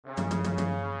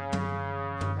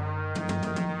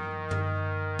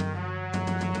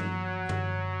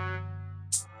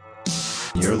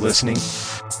You're listening.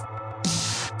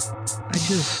 I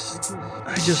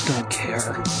just don't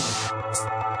care.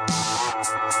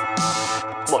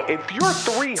 Look, if you're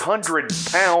 300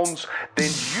 pounds, then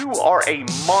you are a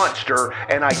monster,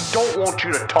 and I don't want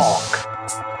you to talk.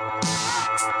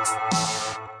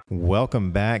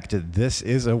 Welcome back to This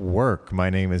Is a Work.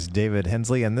 My name is David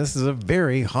Hensley, and this is a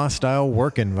very hostile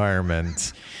work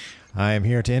environment. I am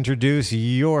here to introduce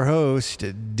your host,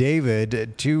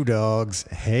 David Two Dogs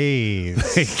Hayes.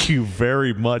 Thank you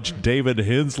very much, David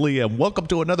Hensley, and welcome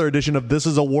to another edition of This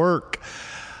Is a Work.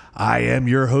 I am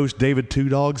your host, David Two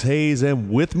Dogs Hayes, and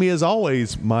with me, as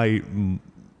always, my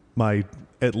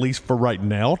at least for right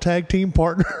now, tag team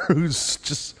partner, who's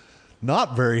just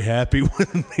not very happy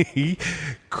with me,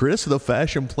 Chris the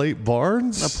Fashion Plate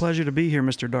Barnes. A pleasure to be here,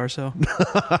 Mr. Darso.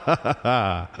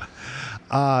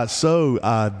 So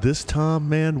this time,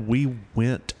 man, we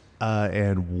went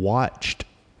and watched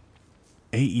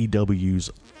AEW's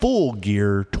Full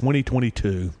Gear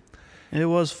 2022. It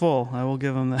was full. I will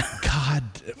give him that. God,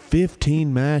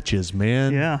 15 matches,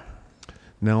 man. Yeah.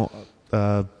 Now,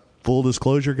 full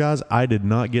disclosure, guys, I did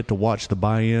not get to watch the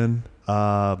buy-in,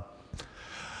 but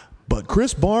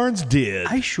Chris Barnes did.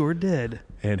 I sure did.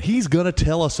 And he's going to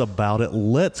tell us about it.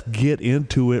 Let's get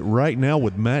into it right now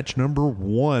with match number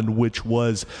 1, which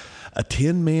was a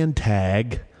 10-man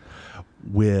tag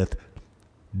with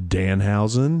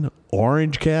Danhausen,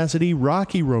 Orange Cassidy,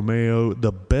 Rocky Romero,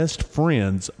 the Best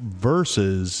Friends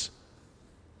versus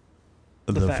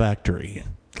the Factory.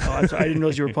 Oh, I didn't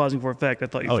realize you were pausing for effect. I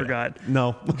thought you forgot. Yeah.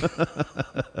 No.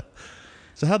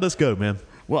 So how'd this go, man?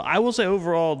 Well, I will say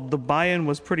overall, the buy-in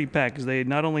was pretty packed because they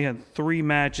not only had 3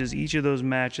 matches. Each of those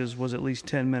matches was at least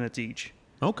 10 minutes each.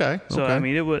 Okay. So I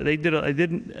mean,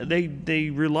 they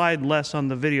relied less on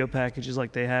the video packages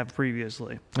like they have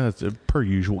previously. That's per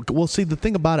usual. Well, see, the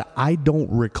thing about it, I don't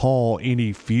recall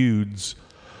any feuds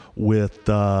with.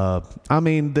 A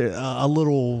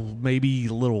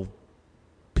little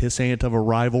pissant of a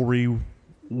rivalry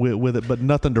with it, but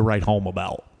nothing to write home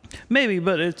about. Maybe,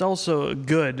 but it's also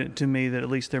good to me that at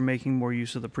least they're making more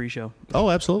use of the pre-show. Oh,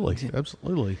 absolutely.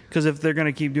 Absolutely. Because if they're going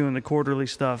to keep doing the quarterly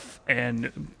stuff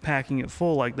and packing it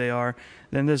full like they are,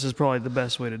 then this is probably the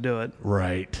best way to do it.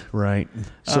 Right.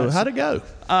 So how'd it go?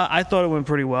 I thought it went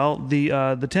pretty well. The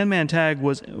 10-man tag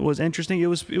was interesting. It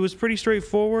was pretty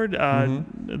straightforward.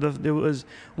 The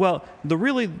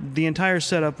entire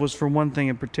setup was for one thing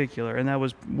in particular, and that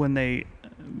was when they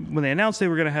announced they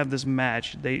were going to have this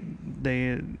match.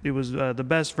 It was the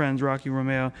Best Friends, Rocky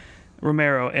Romero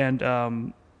and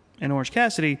Orange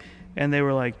Cassidy, and they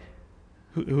were like,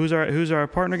 who's our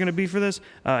partner going to be for this?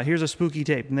 Here's a spooky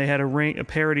tape, and they had a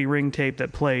parody ring tape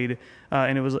that played,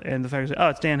 and the fact was,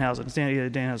 it's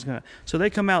Danhausen. Danhausen. So they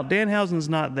come out. Danhausen's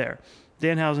not there.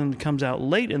 Danhausen comes out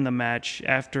late in the match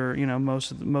after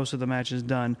most of the match is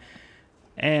done,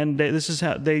 and this is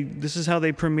how they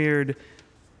premiered.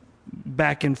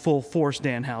 Back in full force,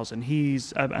 Danhausen.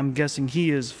 I'm guessing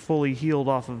he is fully healed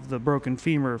off of the broken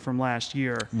femur from last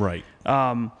year. Right.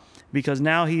 Because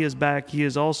now he is back. He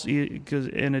is also, because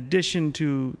in addition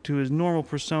to his normal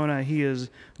persona, he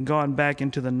has gone back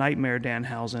into the Nightmare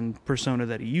Danhausen persona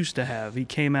that he used to have. He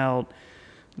came out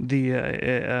the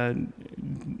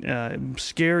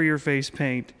scarier face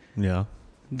paint. Yeah.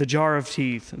 The jar of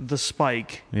teeth, the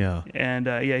spike. Yeah. And,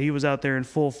 he was out there in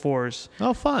full force.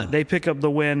 Oh, fun. They pick up the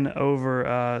win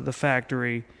over the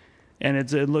Factory, and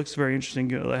it looks very interesting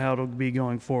how it'll be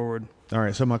going forward. All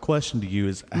right, so my question to you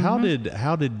is, how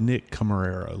did Nick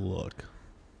Camarero look?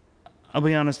 I'll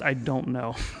be honest, I don't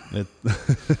know.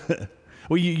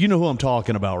 Well, you know who I'm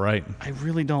talking about, right? I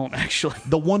really don't, actually.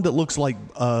 The one that looks like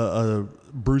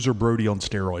Bruiser Brody on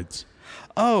steroids.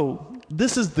 Oh,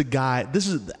 this is the guy. This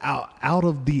is out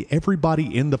of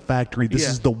everybody in the Factory. This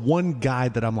is the one guy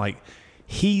that I'm like,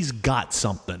 he's got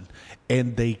something,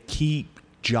 and they keep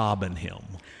jobbing him.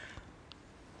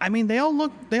 I mean, they all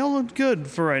look good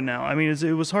for right now. I mean,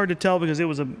 it was hard to tell because it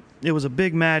was a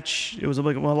big match. It was a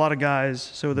lot of guys,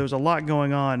 so there was a lot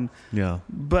going on. Yeah.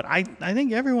 But I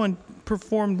think everyone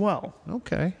performed well.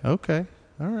 Okay. All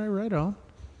right on.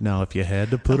 Now, if you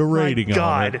had to put a rating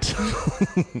on it.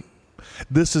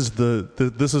 This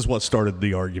is what started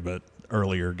the argument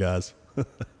earlier, guys.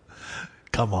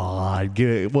 Come on. Do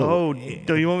you want me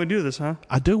to do this, huh?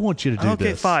 I do want you to do this.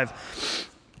 Okay, 5.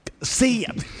 See,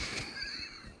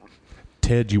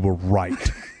 Ted, you were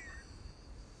right.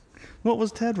 What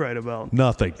was Ted right about?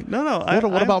 Nothing. No.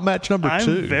 What about match number 2?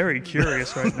 I'm very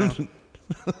curious right now.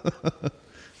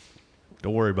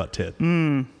 Don't worry about Ted.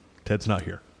 Ted's not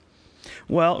here.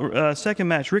 Well, second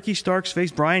match, Ricky Starks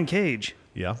faced Brian Cage.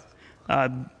 Yeah.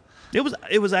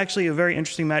 It was actually a very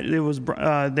interesting match. It was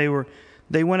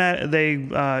They went at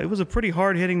it was a pretty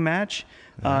hard hitting match,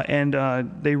 and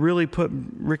they really put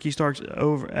Ricky Starks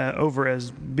over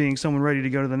as being someone ready to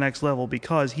go to the next level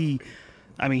because they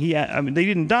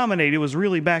didn't dominate. It was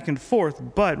really back and forth,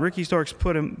 but Ricky Starks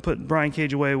put Brian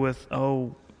Cage away with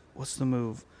what's the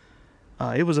move?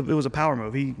 It was a power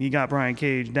move. He got Brian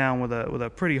Cage down with a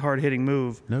pretty hard hitting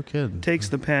move. No kidding. Takes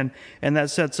the pin, and that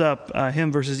sets up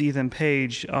him versus Ethan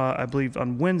Page, I believe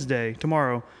on Wednesday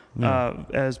tomorrow,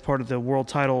 as part of the world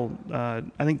title. I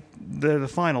think they're the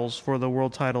finals for the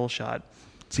world title shot.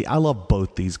 See, I love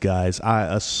both these guys.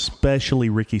 Especially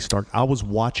Ricky Stark. I was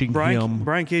watching him.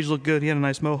 Brian Cage looked good. He had a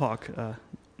nice mohawk.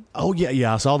 Oh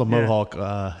yeah, I saw the mohawk.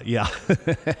 Yeah.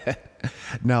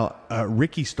 Now,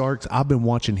 Ricky Starks, I've been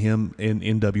watching him in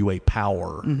NWA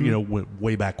Power,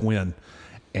 way back when,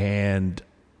 and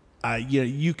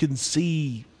you can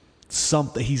see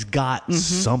something. He's got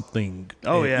something.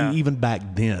 Oh yeah. Even back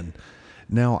then.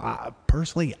 Now,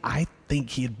 personally, I think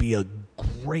he'd be a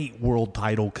great world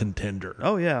title contender.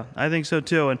 Oh yeah, I think so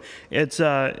too. And it's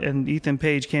and Ethan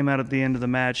Page came out at the end of the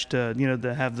match to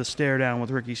to have the stare down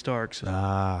with Ricky Starks.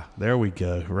 There we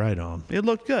go. Right on. It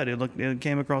looked good. It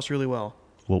came across really well.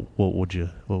 What would you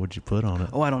put on it?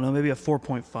 Oh, I don't know. Maybe a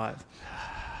 4.5.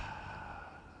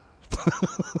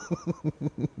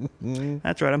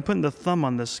 That's right. I'm putting the thumb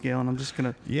on this scale, and I'm just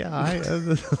gonna. Yeah,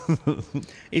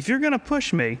 if you're gonna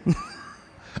push me.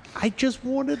 I just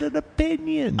wanted an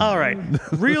opinion. All right.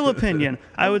 Real opinion.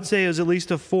 I would say it was at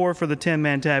least a 4 for the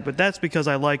 10-man tag, but that's because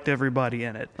I liked everybody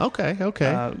in it. Okay.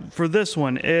 For this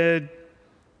one, maybe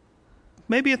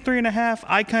a 3.5.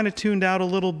 I kind of tuned out a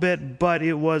little bit, but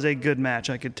it was a good match,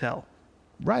 I could tell.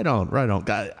 Right on.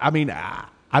 I mean,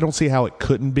 I don't see how it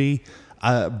couldn't be.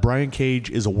 Brian Cage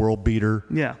is a world beater.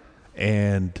 Yeah.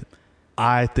 And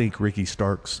I think Ricky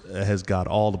Starks has got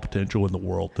all the potential in the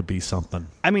world to be something.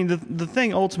 I mean, the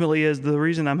thing ultimately is the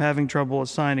reason I'm having trouble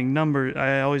assigning numbers.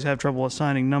 I always have trouble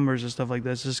assigning numbers and stuff like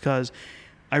this, is because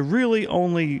I really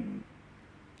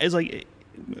it's like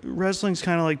wrestling's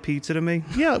kind of like pizza to me.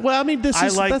 Yeah, well, I mean, that's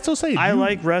what I'm saying. I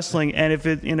like wrestling, and if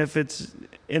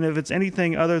it's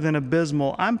anything other than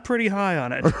abysmal, I'm pretty high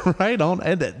on it. Right on.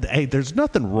 And hey, there's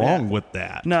nothing wrong with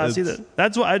that. No,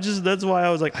 that's why I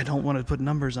was like, I don't want to put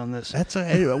numbers on this.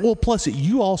 Well, plus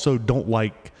you also don't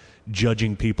like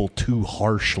judging people too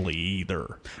harshly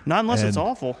either. Not unless it's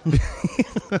awful.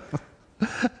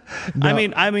 No.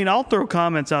 I mean, I'll throw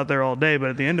comments out there all day, but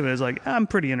at the end of it, it's like I'm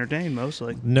pretty entertained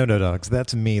mostly. No, dogs.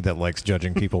 That's me that likes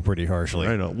judging people pretty harshly.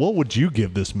 Right on. What would you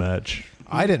give this match?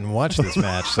 I didn't watch this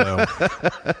match, so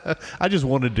I just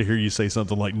wanted to hear you say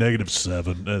something like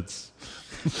 -7. That's.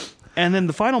 And then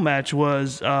the final match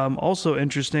was also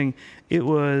interesting. It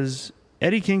was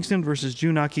Eddie Kingston versus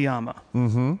Jun Akiyama.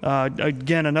 Mm-hmm.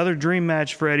 Again, another dream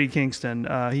match for Eddie Kingston.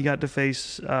 He got to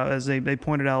face, as they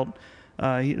pointed out,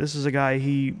 this is a guy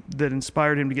that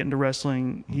inspired him to get into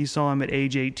wrestling. He saw him at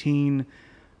age 18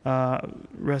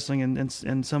 wrestling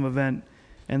in some event.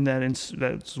 And that's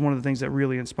one of the things that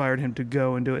really inspired him to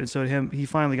go and do it. And so he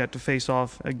finally got to face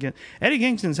off again. Eddie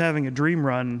Kingston's having a dream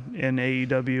run in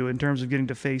AEW in terms of getting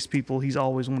to face people he's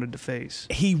always wanted to face.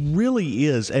 He really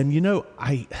is. And, all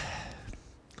right,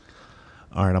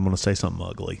 I'm going to say something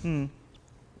ugly.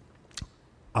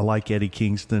 I like Eddie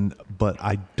Kingston, but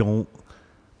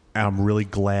I'm really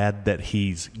glad that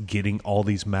he's getting all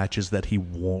these matches that he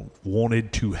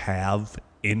wanted to have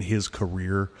in his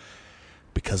career,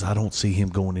 because I don't see him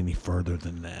going any further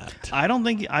than that. I don't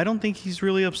think he's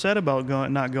really upset about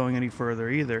not going any further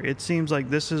either. It seems like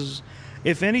this is,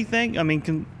 if anything,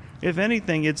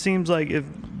 it seems like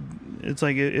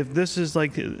if this is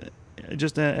like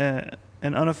just an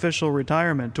unofficial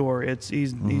retirement tour,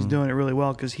 he's doing it really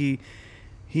well, because he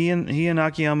and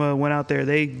Akiyama went out there.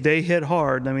 They hit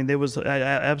hard. I mean, there was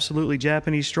absolutely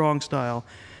Japanese strong style.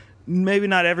 Maybe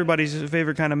not everybody's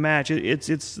favorite kind of match.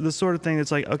 It's the sort of thing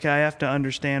that's like, okay, I have to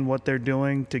understand what they're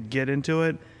doing to get into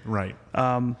it. Right.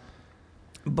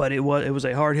 But it was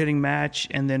a hard hitting match,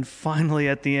 and then finally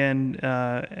at the end,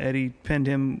 Eddie pinned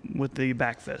him with the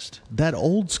back fist. That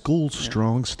old school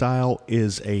strong style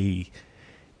is a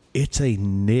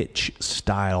niche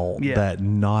style that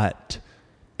not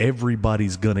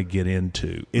everybody's gonna get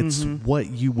into. It's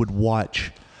what you would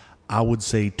watch, I would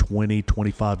say 20,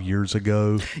 25 years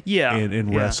ago in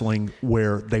wrestling,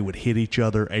 where they would hit each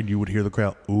other and you would hear the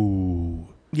crowd, ooh.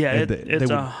 Yeah,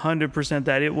 it's 100%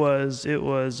 that. It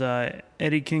was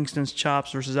Eddie Kingston's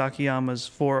chops versus Akiyama's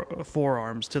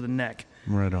forearms to the neck.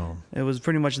 Right on. It was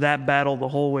pretty much that battle the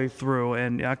whole way through,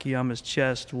 and Akiyama's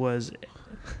chest was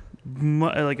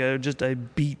like just a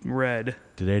beet red.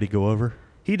 Did Eddie go over?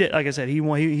 He did. Like I said, he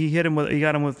hit him he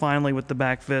got him finally with the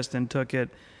back fist and took it.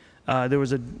 There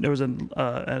was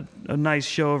a nice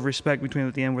show of respect between them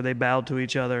at the end where they bowed to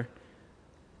each other.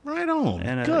 Right on.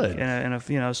 And Good. And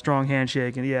a strong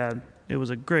handshake, and yeah, it was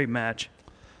a great match.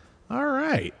 All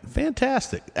right.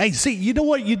 Fantastic. Hey, see, you know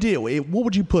what you did? What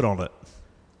would you put on it?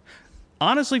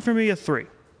 Honestly, for me, a 3.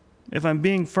 If I'm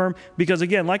being firm, because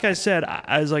again, like I said,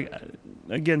 I was like,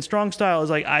 again, strong style is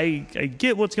like I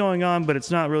get what's going on, but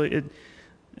it's not really it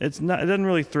doesn't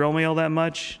really thrill me all that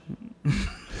much.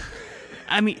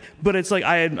 I mean, but it's like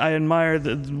I admire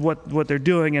what they're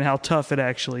doing and how tough it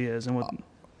actually is, and what.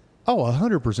 Oh,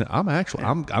 100%.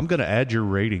 I'm going to add your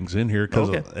ratings in here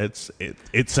because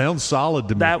it sounds solid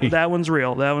to me. That one's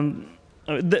real. That one,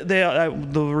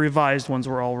 the revised ones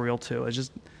were all real too. It's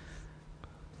just.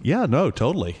 Yeah, no,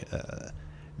 totally.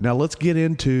 Now let's get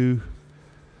into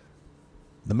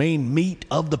the main meat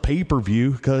of the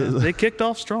pay-per-view because they kicked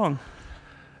off strong.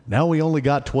 Now we only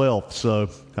got 12, so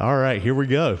all right, here we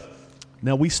go.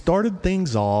 Now we started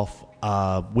things off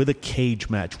with a cage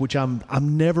match, which I'm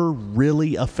never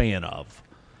really a fan of.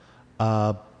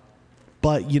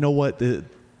 But you know what?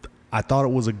 I thought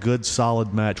it was a good,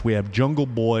 solid match. We have Jungle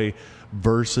Boy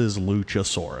versus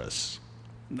Luchasaurus.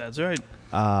 That's right.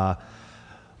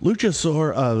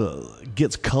 Luchasaurus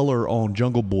gets color on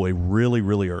Jungle Boy really,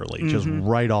 really early, just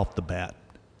right off the bat.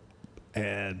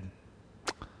 And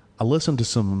I listened to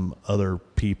some other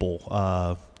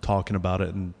people talking about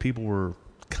it, and people were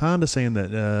kind of saying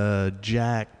that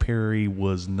Jack Perry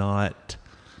was not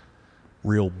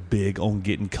real big on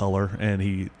getting color,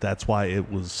 and that's why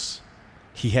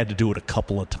he had to do it a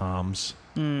couple of times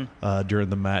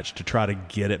during the match to try to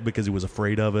get it because he was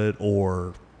afraid of it,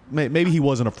 or maybe he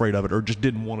wasn't afraid of it or just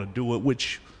didn't want to do it,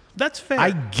 which that's fair.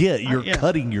 I get. You're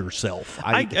cutting yourself.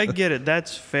 I get it.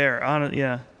 That's fair.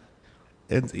 Yeah.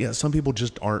 And yeah, some people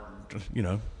just aren't,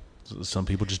 some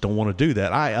people just don't want to do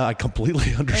that. I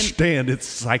completely understand. It's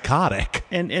psychotic.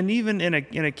 And even in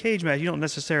a cage match, you don't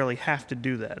necessarily have to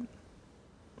do that.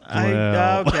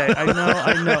 Well. Okay,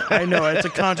 I know. It's a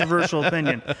controversial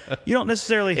opinion. You don't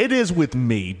necessarily. It is with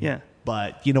me. Yeah.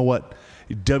 But you know what?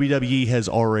 WWE has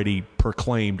already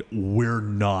proclaimed we're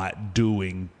not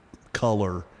doing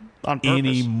color on purpose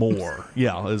anymore.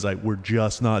 Yeah, it's like we're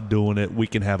just not doing it. We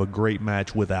can have a great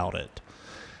match without it.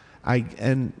 Fair.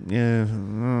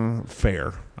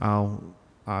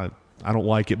 I don't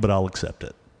like it, but I'll accept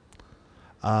it.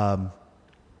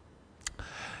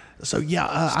 So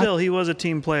yeah, still he was a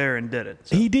team player and did it.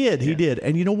 So. He did,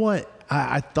 and you know what?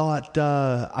 I thought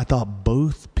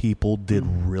both people did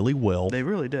really well. They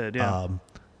really did. Yeah.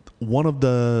 One of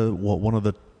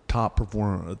the top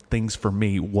performing things for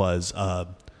me was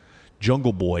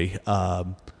Jungle Boy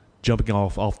jumping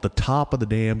off the top of the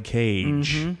damn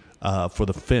cage for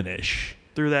the finish.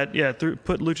 Put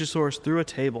Luchasaurus through a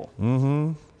table.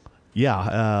 Mm-hmm.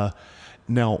 Yeah.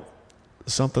 Now,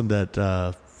 something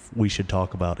that we should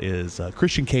talk about is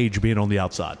Christian Cage being on the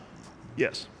outside.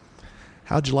 Yes.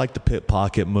 How'd you like the pit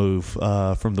pocket move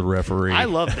from the referee? I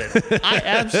loved it. I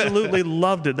absolutely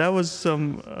loved it. That was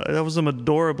some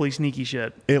adorably sneaky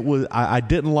shit. It was. I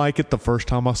didn't like it the first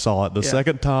time I saw it. The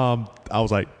second time, I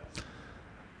was like,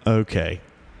 okay,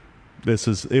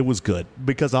 it was good.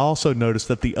 Because I also noticed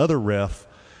that the other ref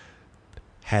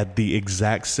had the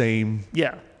exact same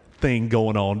thing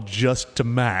going on just to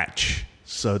match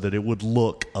so that it would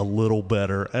look a little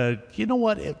better. You know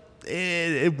what?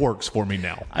 It works for me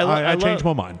now. I changed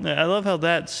my mind. I love how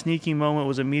that sneaky moment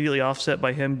was immediately offset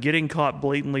by him getting caught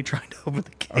blatantly trying to open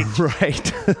the cage.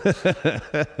 Right.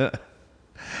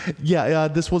 Yeah,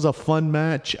 this was a fun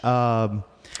match. And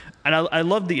I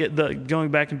love the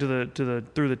going back into the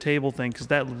through the table thing because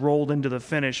that rolled into the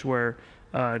finish where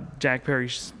Jack Perry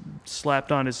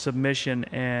slapped on his submission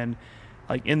and.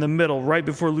 Like in the middle, right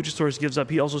before Luchasaurus gives up,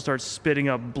 he also starts spitting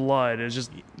up blood. It's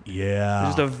just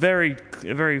a very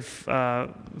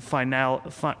final.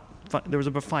 There was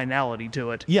a finality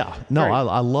to it. Yeah, no,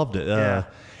 I loved it.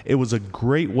 It was a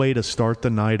great way to start the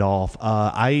night off.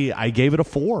 I gave it a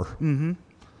 4. Mm-hmm.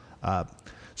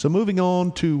 So moving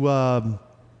on to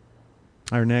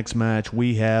our next match,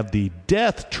 we have the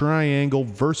Death Triangle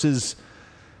versus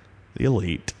the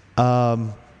Elite.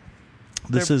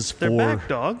 They're back,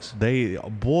 dogs. Are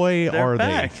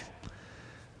back. they?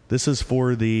 This is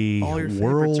for the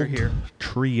World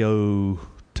Trio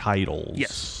titles.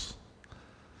 Yes.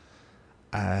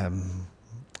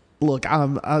 Look,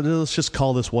 let's just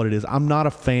call this what it is. I'm not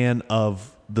a fan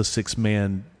of the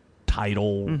 6-man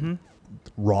title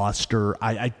roster.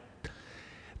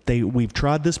 We've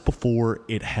tried this before.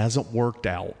 It hasn't worked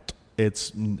out.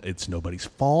 It's nobody's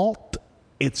fault.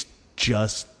 It's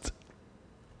just.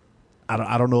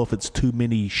 I don't know if it's too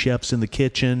many chefs in the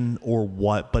kitchen or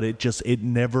what, but it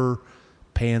never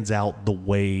pans out the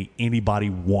way anybody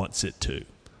wants it to.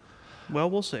 Well,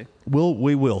 we'll see.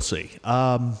 We will see.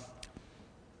 Now,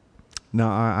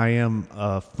 I am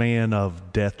a fan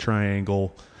of Death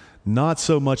Triangle, not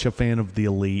so much a fan of the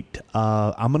Elite.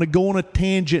 I'm going to go on a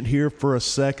tangent here for a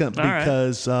second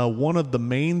because one of the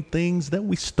main things that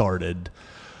we started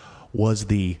was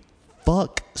the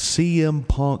 "fuck CM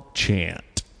Punk"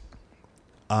 chant.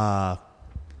 I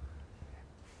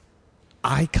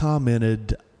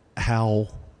commented how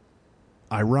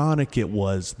ironic it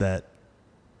was that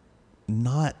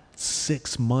not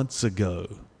 6 months ago,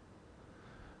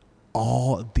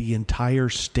 the entire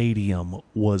stadium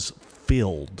was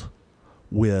filled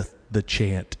with the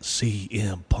chant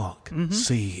 "CM Punk,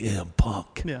 CM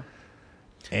Punk." Yeah.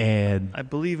 And I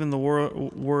believe in the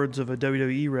words of a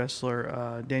WWE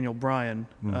wrestler, Daniel Bryan,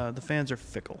 the fans are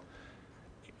fickle.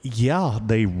 yeah,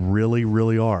 they really,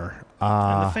 really are.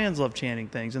 And the fans love chanting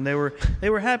things, and they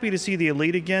were happy to see the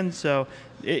Elite again. So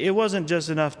it wasn't just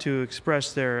enough to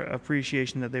express their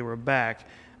appreciation that they were back.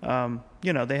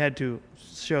 They had to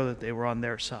show that they were on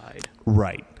their side.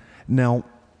 Right. Now,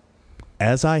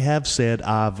 as I have said,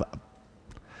 I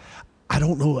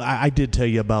don't know, I did tell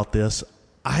you about this.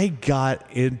 I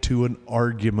got into an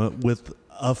argument with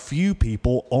a few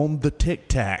people on the Tic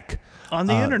Tac. On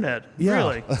the internet? Yeah.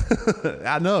 Really?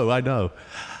 I know.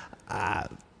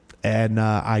 And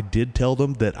I did tell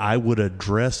them that I would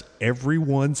address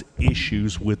everyone's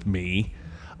issues with me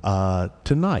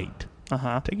tonight.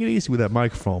 Take it easy with that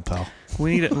microphone, pal.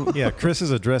 We need it. Yeah, Chris is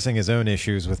addressing his own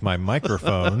issues with my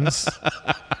microphones.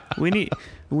 We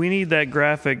need that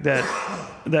graphic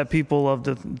that people love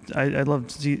to. I love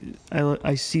to see.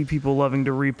 I see people loving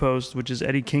to repost, which is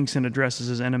Eddie Kingston addresses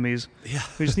his enemies. Yeah.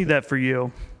 We just need that for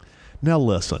you. Now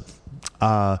listen.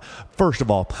 First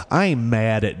of all, I ain't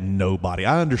mad at nobody.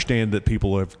 I understand that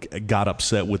people have got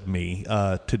upset with me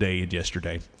today and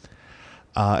yesterday.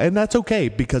 And that's okay,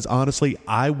 because honestly,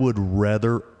 I would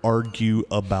rather argue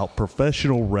about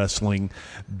professional wrestling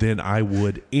than I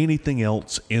would anything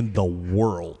else in the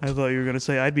world. I thought you were going to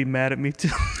say I'd be mad at me too.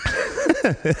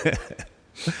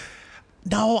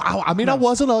 No, I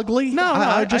wasn't ugly. No,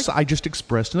 I just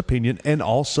expressed an opinion, and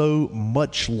also,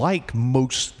 much like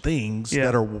most things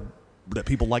that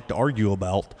people like to argue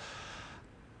about,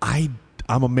 I'm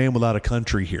a man without a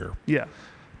country here. Yeah.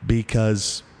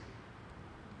 Because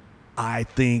I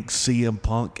think CM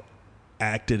Punk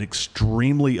acted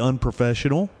extremely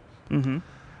unprofessional. Mm-hmm.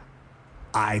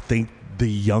 I think the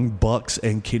Young Bucks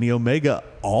and Kenny Omega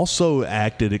also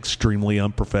acted extremely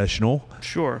unprofessional.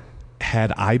 Sure.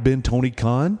 Had I been Tony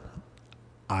Khan,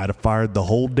 I'd have fired the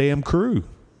whole damn crew.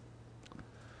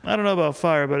 I don't know about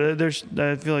fire, but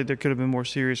I feel like there could have been more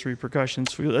serious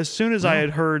repercussions. As soon as I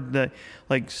had heard that,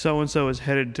 like, so-and-so is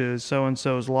headed to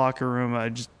so-and-so's locker room, I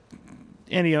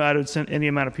would send any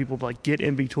amount of people to, like, get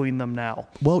in between them now.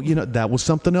 Well, that was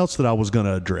something else that I was going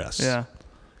to address. Yeah.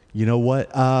 You know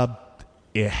what? I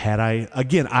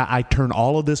turn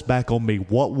all of this back on me.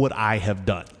 What would I have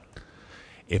done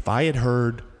if I had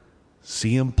heard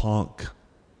CM Punk?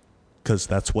 Because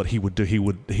that's what he would do. He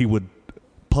would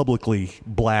publicly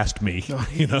blast me,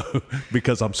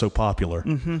 because I'm so popular.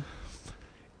 Mm-hmm.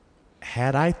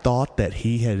 Had I thought that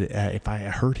he had, if I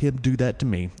heard him do that to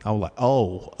me, I was like,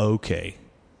 oh, okay.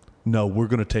 No, we're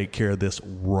going to take care of this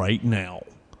right now.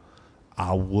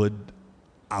 I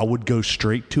would go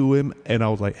straight to him, and I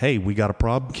was like, hey, we got a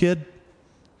problem, kid?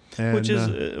 And, which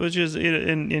is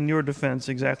in your defense,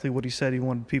 exactly what he said he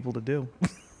wanted people to do.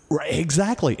 Right,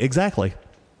 exactly.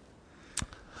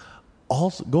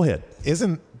 Also, go ahead.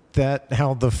 Isn't that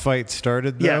how the fight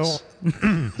started, though? Yes.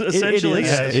 Essentially,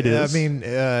 it is. I mean,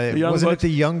 wasn't it the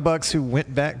Young Bucks who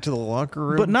went back to the locker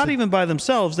room? But not even by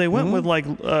themselves. They went with, like,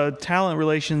 talent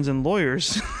relations and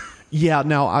lawyers. Yeah,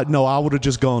 I would have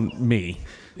just gone me.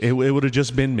 It would have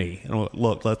just been me.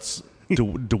 Look,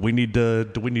 do we need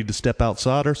to step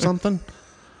outside or something?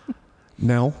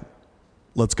 Now,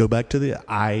 let's go back to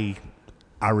I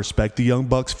respect the Young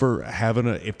Bucks for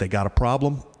if they got a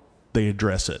problem, they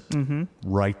address it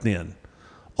right then.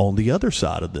 On the other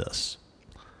side of this,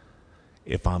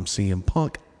 if I'm CM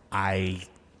Punk, I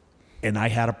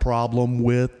had a problem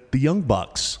with the Young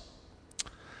Bucks,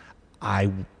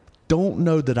 I don't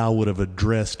know that I would have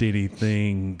addressed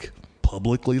anything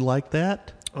publicly like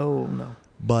that. Oh, no.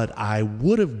 But I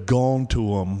would have gone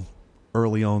to them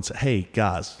early on and said, hey,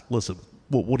 guys, listen,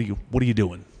 what are you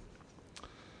doing?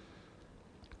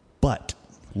 But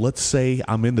let's say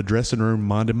I'm in the dressing room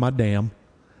minding my damn,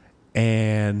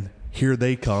 and here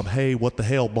they come. Hey, what the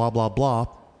hell, blah, blah, blah.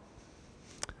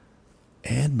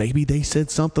 and maybe they said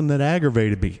something that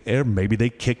aggravated me. Or maybe they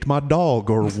kicked my dog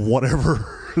or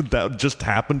whatever that just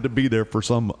happened to be there for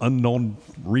some unknown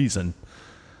reason.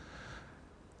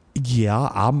 Yeah,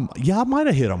 I might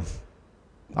have hit him.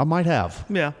 I might have.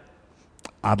 Yeah.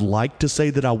 I'd like to say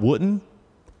that I wouldn't.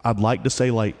 I'd like to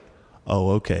say like,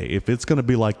 oh, okay, if it's going to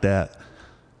be like that,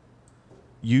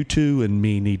 you two and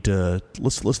me need to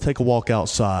let's take a walk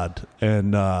outside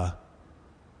and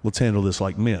let's handle this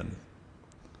like men.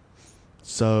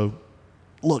 So,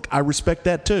 look, I respect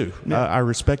that too. Yeah. I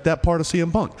respect that part of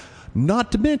CM Punk.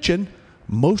 Not to mention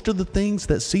most of the things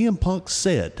that CM Punk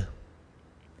said,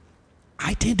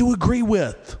 I tend to agree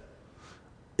with.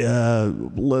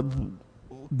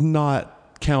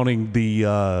 Not counting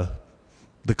the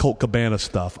Colt Cabana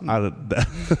stuff. I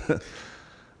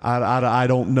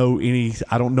don't know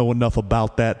I don't know enough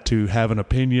about that to have an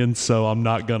opinion, so I'm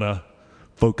not gonna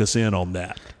focus in on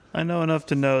that. I know enough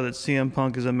to know that CM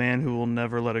Punk is a man who will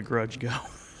never let a grudge go.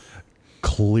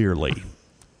 Clearly.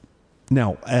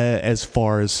 Now, as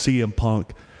far as CM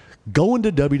Punk going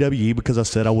to WWE, because I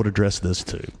said I would address this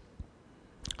too.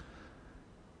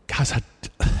 Guys,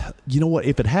 you know what?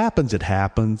 If it happens, it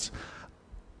happens.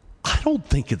 I don't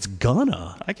think it's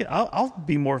gonna. I'll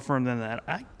be more firm than that.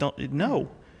 I don't know.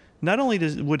 Not only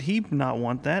would he not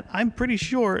want that, I'm pretty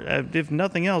sure, if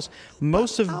nothing else,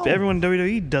 most of everyone in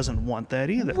WWE doesn't want that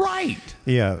either. Right.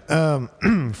 Yeah.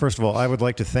 First of all, I would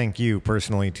like to thank you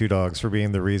personally, Two Dogs, for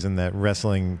being the reason that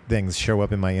wrestling things show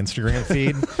up in my Instagram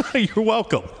feed. You're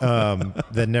welcome.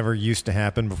 That never used to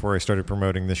happen before I started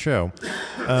promoting the show.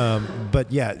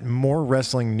 But yeah, more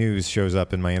wrestling news shows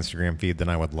up in my Instagram feed than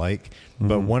I would like. Mm-hmm.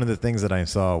 But one of the things that I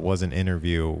saw was an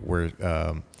interview where...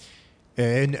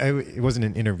 it wasn't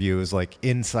an interview. It was like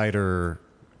insider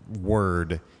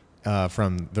word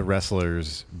from the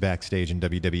wrestlers backstage in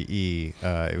WWE.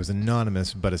 It was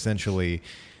anonymous, but essentially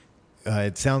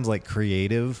it sounds like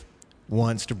Creative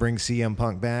wants to bring CM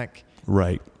Punk back.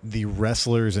 Right. The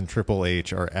wrestlers in Triple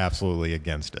H are absolutely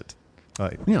against it.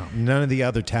 Yeah. None of the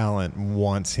other talent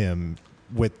wants him,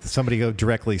 with somebody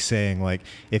directly saying, like,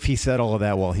 if he said all of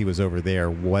that while he was over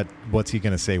there, what's he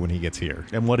going to say when he gets here?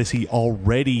 And what has he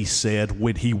already said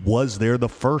when he was there the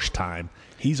first time?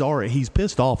 He's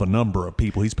pissed off a number of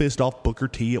people. He's pissed off Booker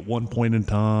T at one point in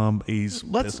time.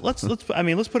 Let's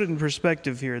put it in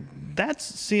perspective here.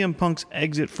 That's CM Punk's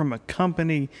exit from a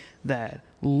company that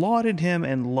lauded him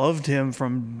and loved him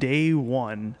from day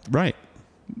one. Right.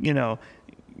 You know,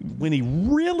 when he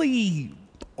really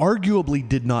arguably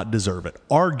did not deserve it.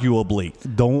 Arguably.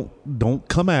 Don't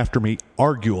come after me.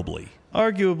 Arguably.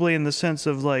 Arguably in the sense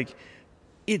of, like,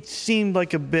 it seemed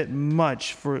like a bit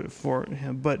much for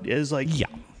him, but it's like, yeah,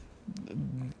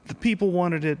 the people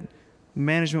wanted it.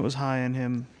 Management was high on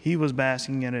him. He was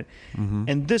basking in it. Mm-hmm.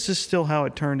 And this is still how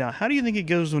it turned out. How do you think it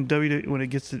goes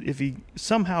if he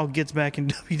somehow gets back in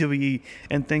WWE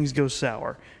and things go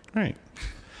sour? Right.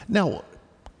 Now,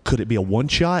 could it be a one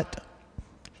shot?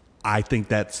 I think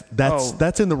that's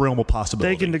in the realm of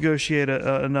possibility. They can negotiate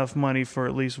enough money for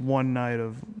at least one night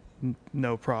of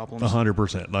no problems.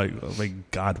 100%. Like,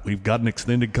 God, we've got an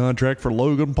extended contract for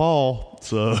Logan Paul.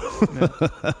 So,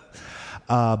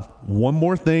 yeah. One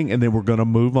more thing, and then we're going to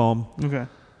move on. Okay.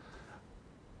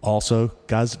 Also,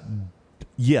 guys,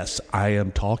 yes, I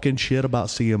am talking shit about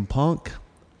CM Punk.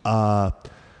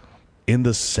 In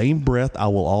the same breath, I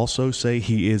will also say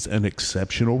he is an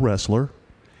exceptional wrestler.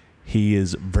 He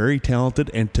is very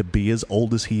talented, and to be as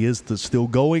old as he is still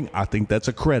going, I think that's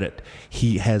a credit.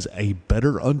 He has a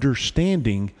better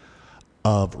understanding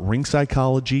of ring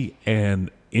psychology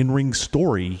and in-ring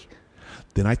story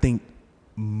than I think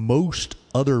most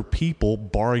other people,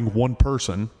 barring one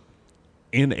person,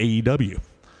 in AEW.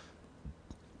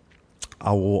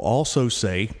 I will also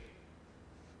say,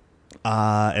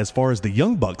 as far as the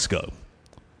Young Bucks go,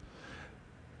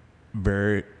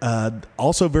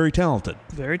 also very talented.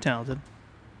 Very talented.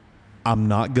 I'm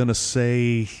not going to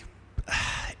say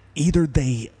either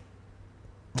they...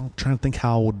 I'm trying to think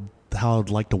how I'd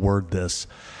like to word this.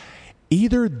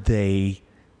 Either they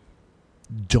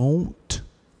don't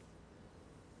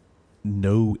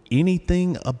know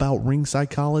anything about ring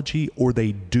psychology, or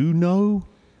they do know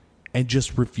and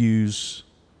just refuse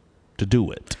to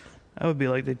do it. That would be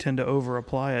like they tend to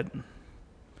over-apply it.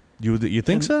 You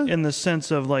think so? In the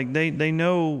sense of, like, they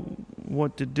know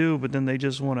what to do, but then they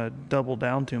just want to double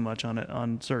down too much on it,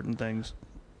 on certain things.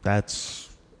 That's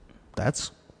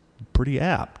pretty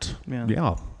apt.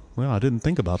 Yeah. Well, I didn't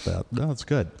think about that. That's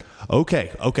good.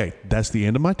 Okay. That's the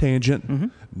end of my tangent. Mm-hmm.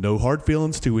 No hard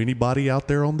feelings to anybody out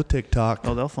there on the TikTok.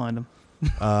 Oh, they'll find them.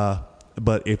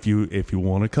 But if you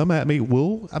want to come at me,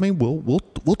 we'll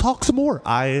talk some more.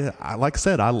 I like I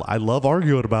said, I love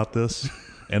arguing about this,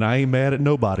 and I ain't mad at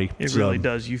nobody. It really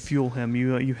does. You fuel him.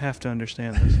 You have to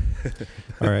understand this.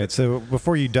 All right, so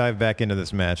before you dive back into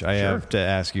this match, I have to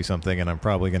ask you something, and I'm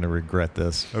probably going to regret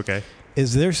this. Okay.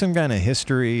 Is there some kind of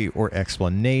history or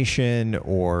explanation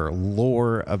or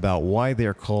lore about why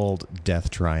they're called Death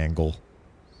Triangle?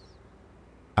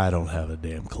 I don't have a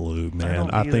damn clue, man.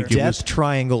 I don't either. Death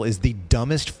Triangle is the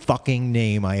dumbest fucking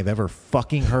name I have ever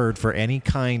fucking heard for any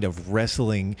kind of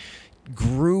wrestling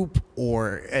group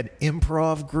or an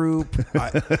improv group.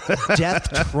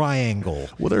 Death Triangle.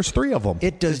 Well, there's 3 of them.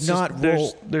 It does not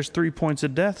roll. There's 3 points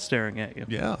of death staring at you.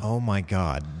 Yeah. Oh my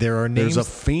God. There are names. There's a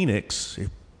phoenix. It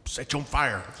sets you on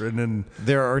fire. And then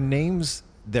There are names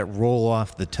that roll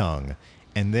off the tongue,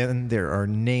 and then there are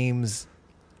names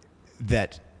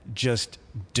that just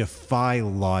defy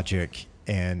logic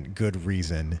and good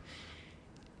reason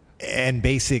and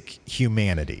basic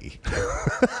humanity.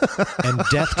 And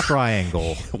Death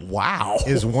Triangle, wow,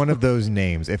 is one of those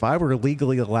names. If I were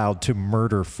legally allowed to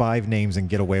murder 5 names and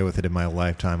get away with it in my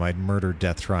lifetime, I'd murder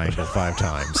Death Triangle 5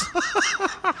 times.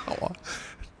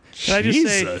 Can I just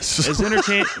say, as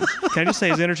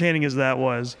entertaining as that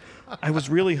was, I was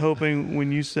really hoping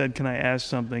when you said, "Can I ask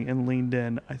something?" and leaned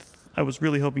in, I was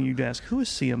really hoping you'd ask, "Who is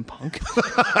CM Punk?"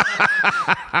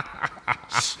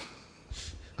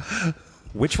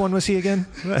 Which one was he again?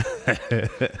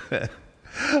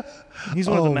 He's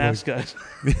one of the mascots.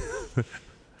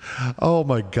 Oh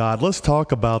my God, let's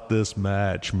talk about this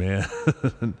match, man.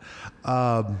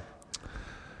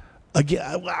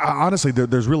 Again, honestly,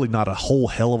 there's really not a whole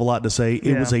hell of a lot to say.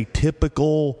 It was a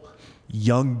typical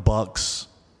Young Bucks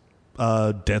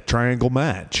Death Triangle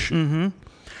match. Mm-hmm.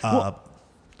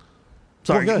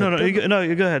 Sorry, go ahead. no,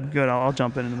 you go ahead. Go ahead. I'll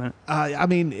jump in a minute. I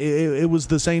mean, it was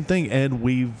the same thing, and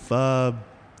we've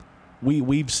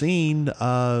seen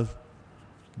the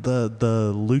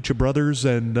Lucha Brothers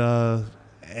and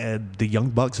the Young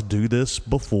Bucks do this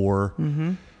before.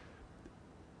 Mm-hmm.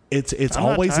 It's I'm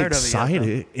not always tired of it yet,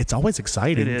 exciting. It's always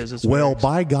exciting. It is. It's Well, very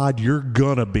by God, you're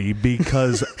gonna be,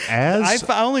 because as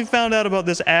I only found out about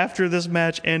this after this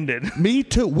match ended. me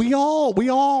too. We all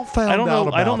found out about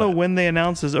it. I don't know when they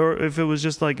announced this, or if it was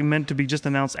just like meant to be just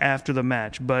announced after the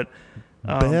match. But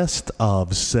Best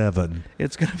of 7.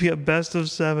 it's going to be a best of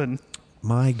 7.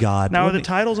 My God. Now, Let are the me-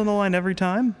 titles on the line every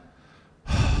time?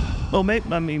 Well,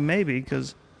 maybe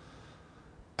because.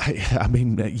 I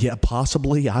mean, yeah,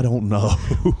 possibly. I don't know.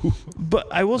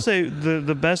 But I will say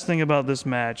the best thing about this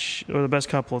match, or the best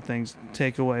couple of things to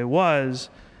take away, was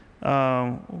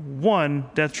one,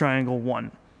 Death Triangle won,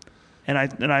 and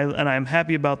I'm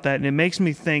happy about that. And it makes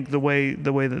me think the way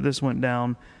that this went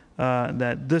down,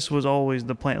 that this was always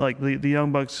the plan. Like the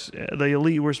Young Bucks, the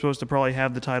Elite were supposed to probably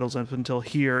have the titles up until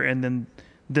here, and then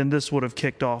this would have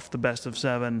kicked off the best of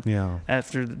 7. Yeah.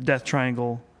 After the Death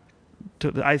Triangle.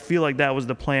 I feel like that was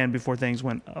the plan before things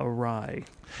went awry.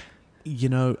 You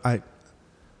know,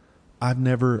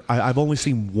 I've only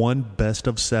seen one best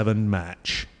of 7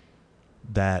 match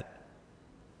that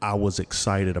I was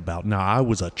excited about. Now, I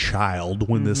was a child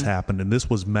when this happened, and this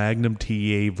was Magnum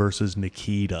TA versus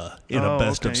Nikita in a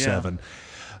best of 7.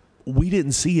 We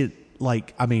didn't see it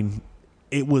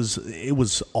it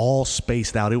was all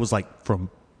spaced out. It was like from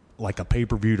like a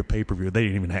pay-per-view to pay-per-view. They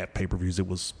didn't even have pay-per-views. It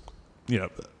was,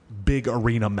 big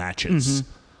arena matches.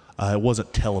 It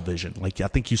wasn't television. Like, I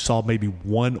think you saw maybe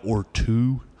 1 or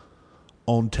 2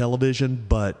 on television,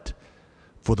 but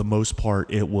for the most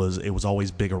part, it was always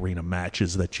big arena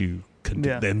matches that you could.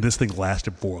 Yeah. And this thing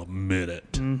lasted for a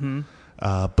minute. Mm-hmm.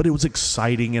 But it was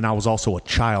exciting, and I was also a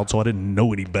child, so I didn't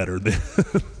know any better then.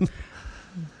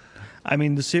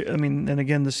 And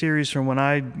again, the series from when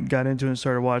I got into it and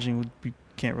started watching, we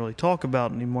can't really talk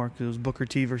about anymore because it was Booker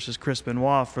T versus Chris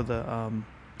Benoit for the.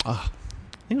 I think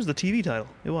it was the TV title.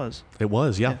 It was. It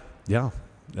was, yeah.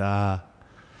 But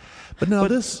no,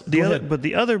 But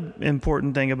the other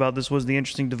important thing about this was the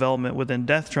interesting development within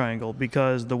Death Triangle,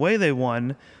 because the way they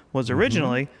won was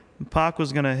originally Pac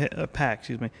was going to hit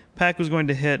Pac was going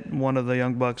to hit one of the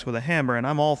Young Bucks with a hammer, and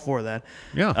I'm all for that.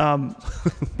 Yeah.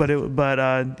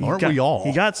 He we all?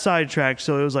 He got sidetracked,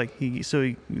 so it was like he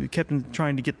kept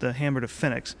trying to get the hammer to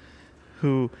Phoenix,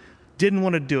 who didn't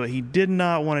want to do it. He did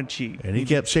not want to cheat. And he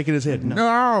kept shaking his head. No, But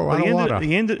I don't want to.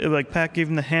 he ended like Pac gave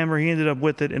him the hammer. He ended up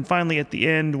with it, and finally at the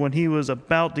end, when he was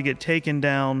about to get taken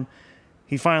down,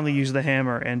 he finally used the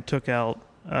hammer and took out.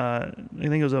 I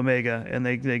think it was Omega, and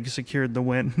they secured the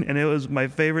win. And it was my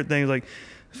favorite thing. Like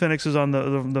Phoenix was on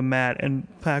the mat, and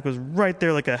Pac was right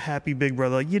there like a happy big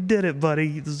brother. Like, you did it,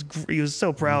 buddy. He was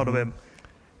so proud of him.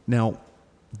 Now,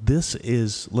 this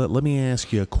is, let me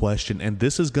ask you a question, and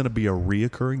this is going to be a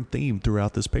reoccurring theme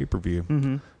throughout this pay-per-view.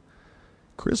 Mm-hmm.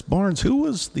 Chris Barnes, who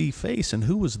was the face and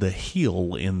who was the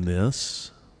heel in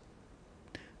this?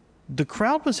 The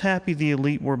crowd was happy the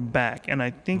Elite were back, and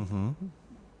I think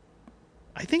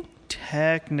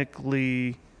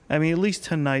technically, I mean, at least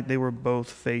tonight they were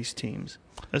both face teams,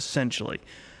 essentially.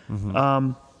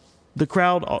 The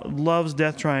crowd loves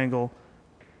Death Triangle,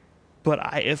 but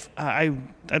I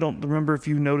don't remember if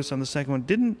you noticed on the second one,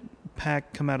 didn't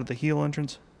Pac come out of the heel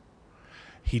entrance?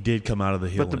 He did come out of the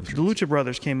heel But the entrance. Lucha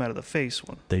Brothers came out of the face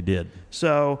one. They did.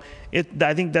 So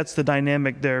I think that's the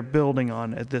dynamic they're building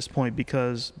on at this point,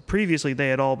 because previously they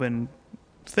had all been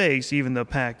face, even though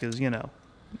Pac is,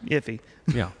 iffy.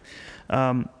 Yeah.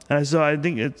 And so I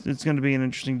think it's going to be an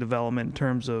interesting development in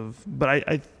terms of, but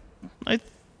I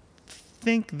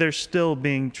think they're still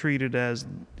being treated as,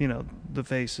 the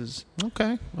faces.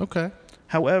 Okay.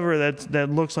 However, that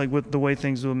looks like with the way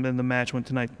things in the match went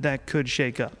tonight, that could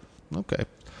shake up. Okay.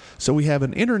 So we have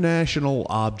an international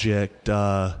object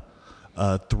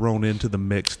thrown into the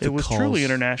mix. It was truly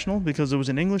international because it was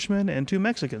an Englishman and two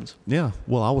Mexicans. Yeah.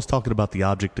 Well, I was talking about the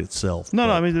object itself. No,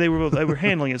 I mean they were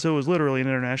handling it, so it was literally an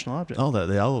international object. Oh,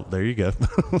 there you go.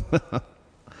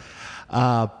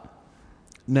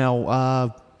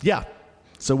 Yeah.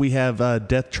 So we have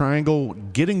Death Triangle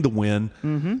getting the win.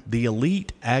 Mm-hmm. The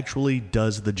Elite actually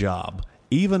does the job,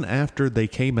 even after they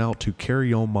came out to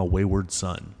Carry On My Wayward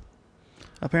Son.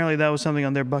 Apparently that was something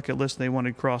on their bucket list they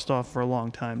wanted crossed off for a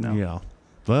long time now. Yeah.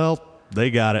 Well, they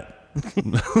got it.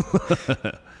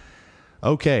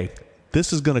 Okay.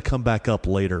 This is going to come back up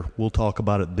later. We'll talk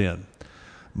about it then.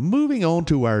 Moving on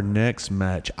to our next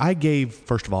match.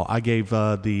 First of all, I gave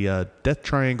the Death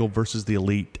Triangle versus the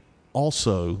Elite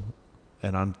also,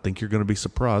 and I think you're going to be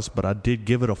surprised, but I did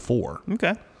give it a 4.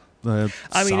 Okay. I mean,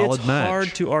 it's solid match.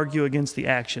 hard to argue against the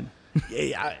action.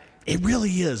 It really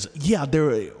is. Yeah,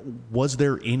 there was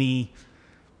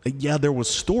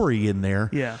story in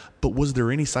there. Yeah. But was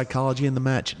there any psychology in the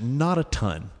match? Not a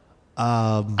ton.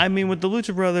 I mean, with the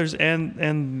Lucha Brothers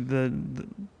and the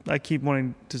I keep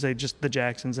wanting to say just the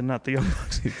Jacksons and not the Young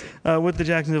Bucks. With the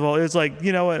Jacksons involved, it's like,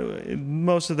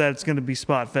 most of that's going to be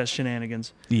spot fest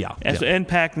shenanigans. Yeah. And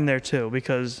Pac in there too,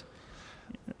 because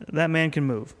that man can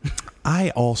move.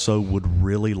 I also would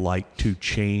really like to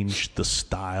change the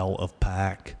style of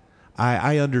Pac.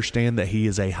 I understand that he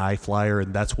is a high flyer,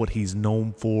 and that's what he's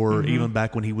known for, even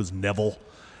back when he was Neville.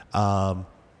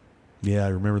 Yeah, I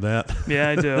remember that. Yeah,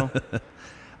 I do.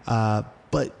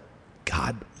 But,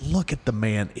 God, look at the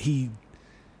man. He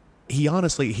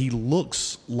honestly, he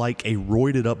looks like a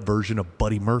roided up version of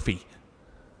Buddy Murphy.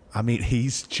 I mean,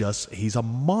 he's a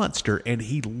monster, and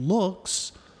he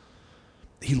looks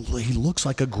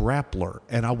like a grappler,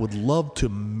 and I would love to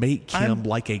make him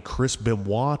like a Chris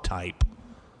Benoit type.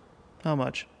 How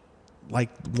much? Like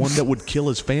one that would kill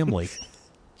his family.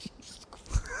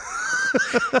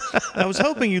 I was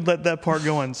hoping you'd let that part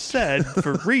go unsaid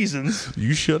for reasons.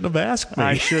 You shouldn't have asked me.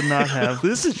 I should not have.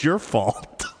 This is your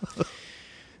fault.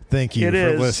 Thank you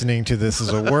for listening to This Is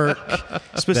a Work.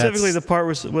 Specifically, the part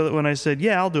was when I said,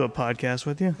 yeah, I'll do a podcast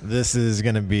with you. This is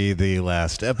going to be the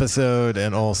last episode,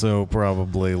 and also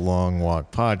probably Long Walk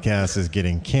Podcast is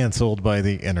getting canceled by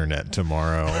the internet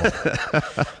tomorrow.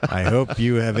 I hope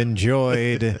you have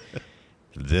enjoyed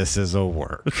This Is a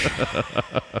Work.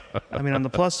 I mean, on the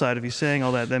plus side, if he's saying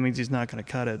all that, that means he's not going to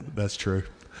cut it. That's true.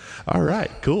 All right,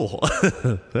 cool.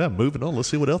 Yeah, moving on. Let's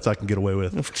see what else I can get away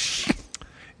with.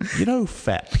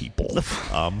 Fat people.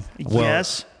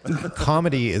 Yes.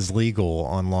 Comedy is legal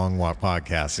on Long Walk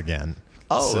Podcasts again.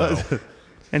 Oh, so.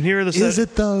 And here are the is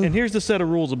it though? And here's the set of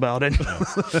rules about it.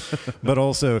 But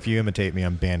also, if you imitate me,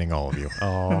 I'm banning all of you.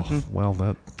 Oh, well,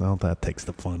 that takes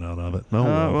the fun out of it.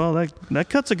 Well, that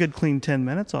cuts a good clean 10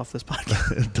 minutes off this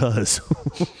podcast. It does.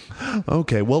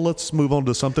 Okay, well, let's move on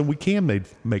to something we can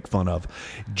make fun of.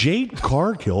 Jade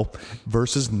Cargill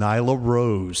versus Nyla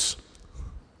Rose.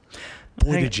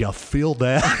 Boy, did you feel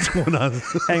that when I...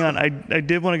 Hang on, I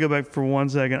did want to go back for 1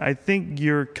 second. I think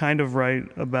you're kind of right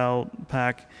about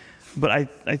Pac, but I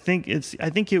think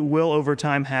it will over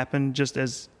time happen, just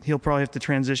as he'll probably have to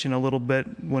transition a little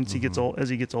bit once he gets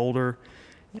older.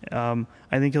 I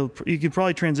think he could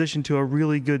probably transition to a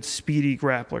really good speedy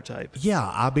grappler type. Yeah,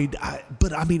 I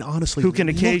mean, honestly, who can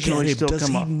occasionally still does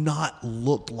come up. Does he not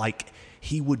look like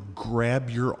he would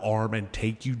grab your arm and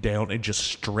take you down and just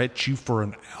stretch you for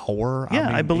an hour?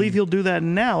 Yeah, I believe he'll do that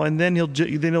now, and then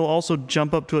he'll also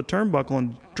jump up to a turnbuckle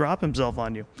and drop himself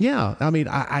on you. Yeah, I mean,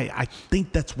 I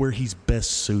think that's where he's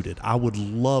best suited. I would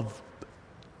love...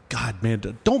 God,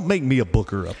 man, don't make me a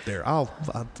booker up there.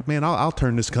 I'll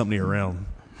turn this company around.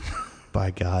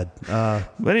 By God.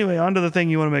 But anyway, on to the thing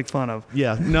you want to make fun of.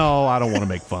 Yeah. No, I don't want to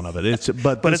make fun of it.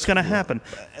 But it's going to happen.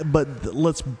 But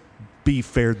let's be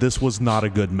fair. This was not a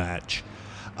good match.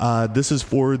 This is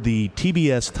for the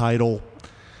TBS title.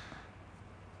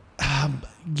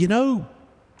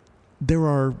 There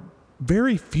are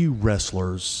very few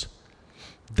wrestlers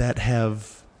that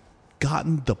have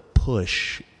gotten the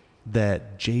push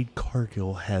that Jade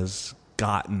Cargill has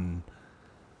gotten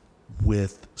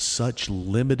with such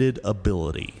limited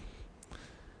ability.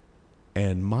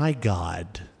 And my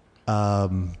God, I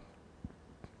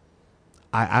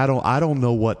don't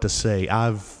know what to say.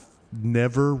 I've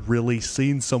never really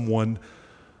seen someone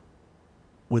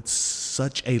with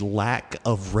such a lack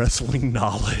of wrestling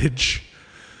knowledge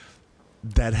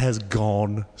that has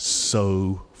gone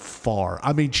so far.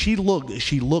 I mean, she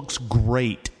looks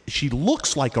great. She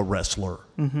looks like a wrestler.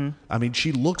 Mm-hmm. I mean,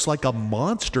 she looks like a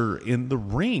monster in the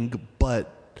ring,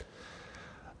 but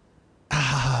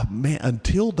man,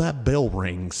 until that bell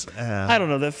rings, I don't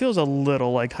know. That feels a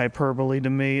little like hyperbole to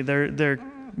me.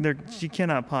 She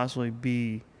cannot possibly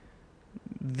be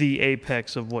the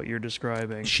apex of what you're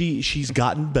describing. She's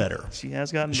gotten better. She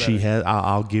has gotten better. She has.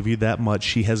 I'll give you that much.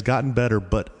 She has gotten better,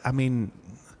 but I mean,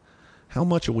 how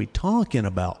much are we talking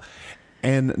about?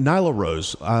 And Nyla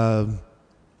Rose,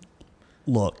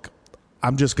 look,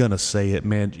 I'm just gonna say it,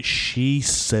 man. She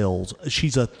sells.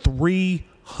 She's a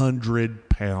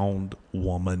 300-pound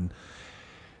woman,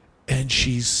 and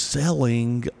she's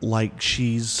selling like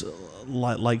she's a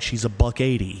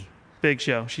 $180. Big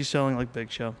Show. She's selling like Big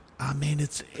Show. I mean,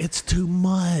 it's too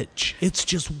much. It's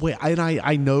just way. And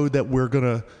I know that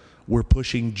we're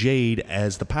pushing Jade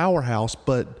as the powerhouse,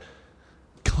 but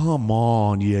come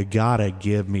on, you gotta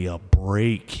give me a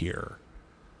break here.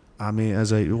 I mean,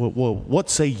 what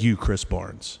say you, Chris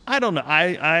Barnes? I don't know.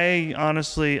 I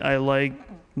honestly like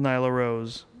Nyla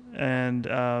Rose, and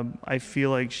I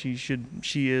feel like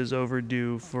she is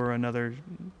overdue for another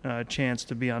chance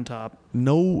to be on top.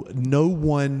 No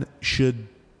one should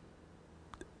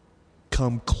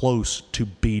come close to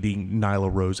beating Nyla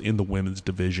Rose in the women's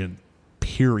division,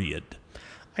 period.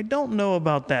 I don't know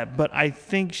about that, but I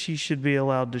think she should be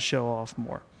allowed to show off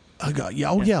more.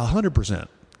 Yeah, 100%.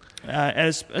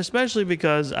 Especially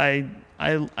because I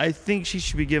think she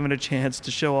should be given a chance to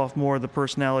show off more of the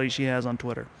personality she has on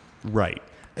Twitter. Right.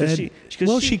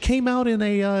 She came out in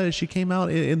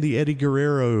the Eddie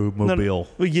Guerrero mobile.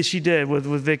 Well, yes, she did with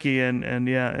Vicky and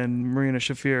Marina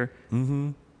Shafir.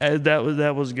 Mm-hmm.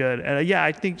 That was good. And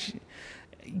I think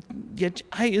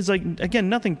it's like, again,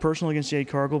 nothing personal against Jade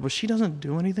Cargill, but she doesn't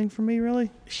do anything for me, really.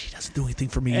 She doesn't do anything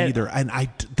for me either, and I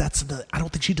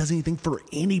don't think she does anything for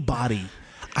anybody.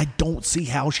 I don't see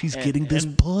how she's getting this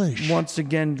push. Once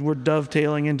again, we're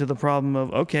dovetailing into the problem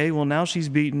of, okay, well, now she's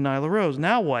beaten Nyla Rose.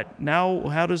 Now what? Now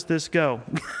how does this go?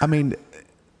 I mean,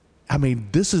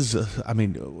 this is.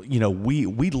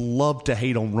 We love to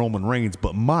hate on Roman Reigns,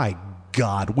 but my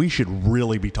God, we should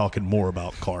really be talking more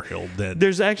about Cargill.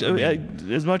 There's actually,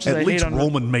 as much as at I least hate on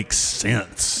Roman makes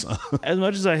sense. As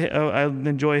much as I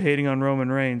enjoy hating on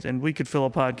Roman Reigns, and we could fill a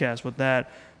podcast with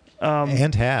that.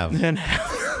 And have.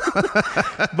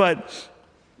 But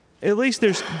at least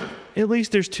there's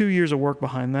 2 years of work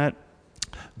behind that.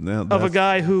 Of a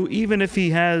guy who, even if he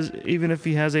has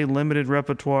a limited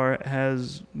repertoire,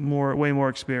 has way more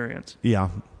experience. Yeah.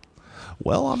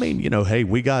 Well, I mean, hey,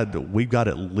 we've got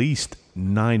at least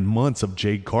 9 months of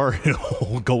Jade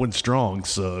Cargill going strong,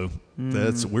 so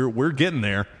we're getting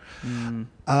there.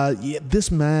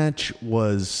 This match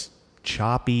was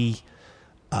choppy.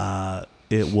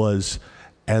 It was,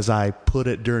 as I put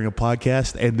it during a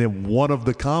podcast, and then one of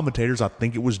the commentators, I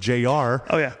think it was JR.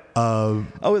 Oh yeah.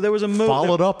 There was a moment.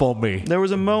 Followed up on me. There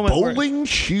was a moment. Bowling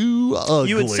shoe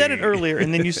ugly. You had said it earlier,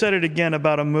 and then you said it again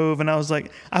about a move, and I was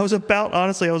like, I was about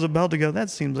to go, that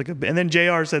seems like a bit. And then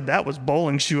JR said, that was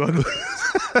bowling shoe ugly.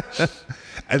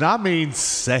 And I mean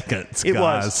seconds,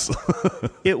 guys.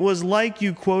 It was like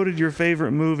you quoted your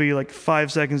favorite movie like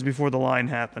 5 seconds before the line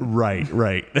happened.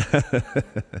 Right.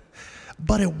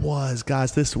 But it was,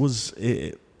 guys, this was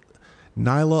it.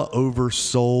 Nyla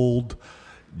oversold.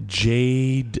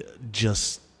 Jade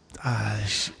just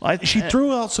she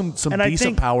threw out some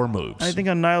decent power moves. I think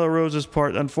on Nyla Rose's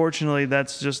part, unfortunately,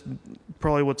 that's just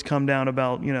probably what's come down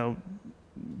about,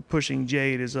 pushing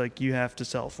Jade is like you have to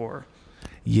sell for her.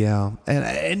 Yeah,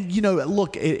 and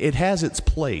look, it has its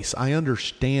place. I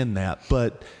understand that,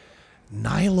 but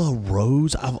Nyla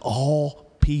Rose, of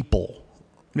all people,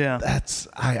 yeah, that's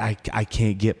I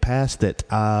can't get past it.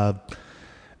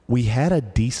 We had a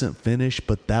decent finish,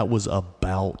 but that was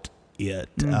about it.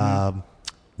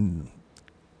 Mm-hmm.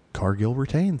 Cargill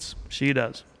retains. She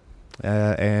does.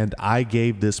 And I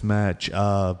gave this match,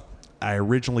 I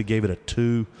originally gave it a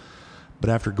 2, but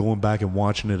after going back and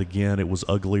watching it again, it was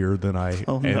uglier than I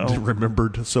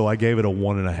remembered, so I gave it a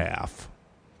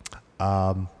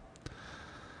 1.5.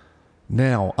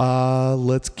 Now,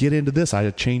 let's get into this. I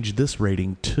changed this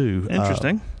rating too.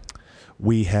 Interesting.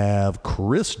 We have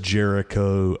Chris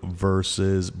Jericho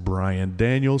versus Bryan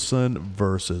Danielson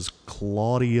versus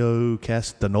Claudio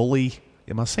Castagnoli.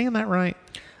 Am I saying that right?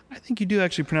 I think you do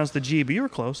actually pronounce the G, but you were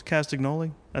close.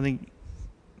 Castagnoli. I think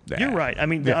you're right. I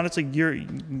mean, honestly, you're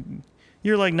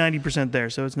like 90%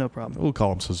 there, so it's no problem. We'll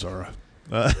call him Cesaro.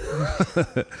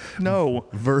 No.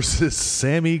 Versus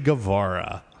Sammy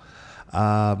Guevara.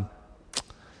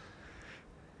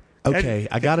 Okay,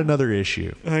 I got another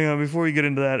issue. Hang on, before you get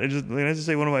into that, I just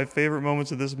say one of my favorite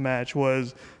moments of this match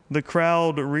was the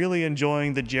crowd really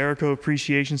enjoying the Jericho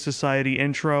Appreciation Society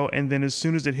intro, and then as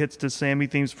soon as it hits the Sammy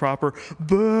themes proper,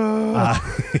 boo!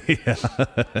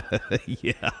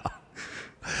 Yeah.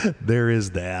 There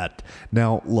is that.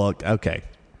 Now, look, okay.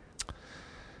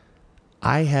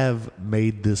 I have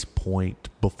made this point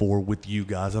before with you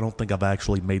guys. I don't think I've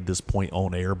actually made this point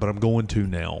on air, but I'm going to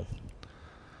now.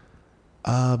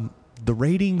 The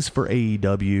ratings for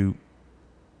AEW,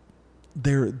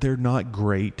 they're not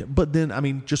great. But then, I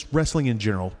mean, just wrestling in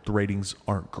general, the ratings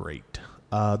aren't great.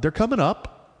 They're coming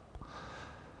up.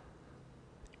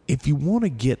 If you want to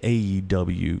get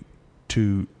AEW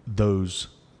to those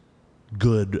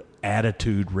good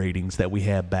attitude ratings that we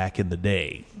had back in the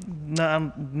day,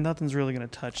 no, nothing's really going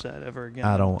to touch that ever again.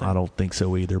 I don't think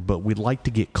so either. But we'd like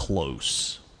to get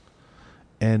close,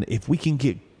 and if we can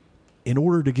get, in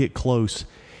order to get close,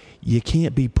 you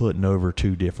can't be putting over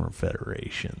two different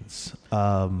federations.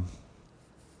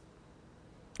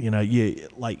 You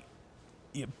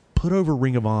put over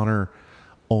Ring of Honor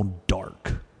on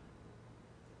Dark,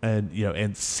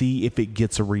 and see if it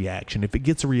gets a reaction. If it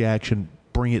gets a reaction,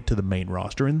 bring it to the main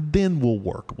roster, and then we'll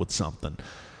work with something.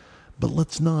 But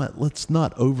let's not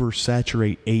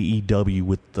oversaturate AEW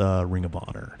with Ring of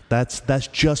Honor. That's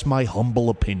just my humble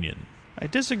opinion. I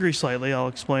disagree slightly. I'll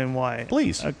explain why.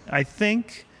 Please. I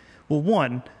think, well,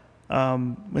 one,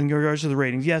 in regards to the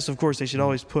ratings, yes, of course, they should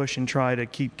always push and try to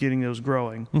keep getting those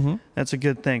growing. Mm-hmm. That's a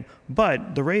good thing.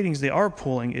 But the ratings they are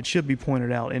pulling, it should be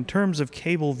pointed out, in terms of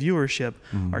cable viewership,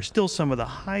 are still some of the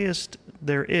highest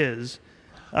there is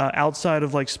outside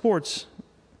of like sports.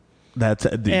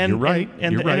 You're right.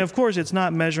 And of course, it's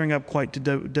not measuring up quite to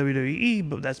WWE,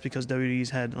 but that's because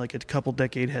WWE's had like a couple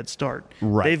decade head start.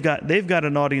 Right. They've got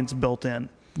an audience built in.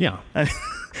 Yeah.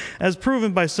 As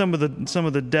proven by some of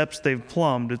the depths they've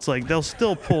plumbed, it's like they'll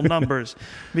still pull numbers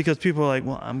because people are like,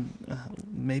 well,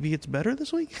 maybe it's better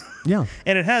this week. Yeah.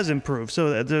 And it has improved,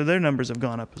 so their numbers have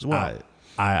gone up as well.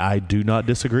 I do not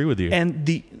disagree with you. And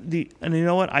and you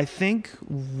know what? I think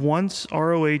once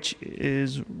ROH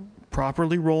is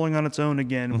properly rolling on its own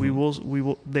again,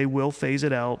 they will phase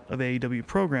it out of AEW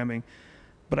programming.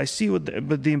 But I see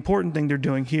but the important thing they're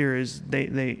doing here is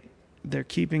they're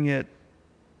keeping it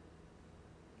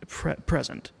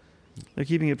present. They're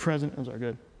keeping it present. I'm sorry,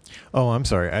 good. Oh, I'm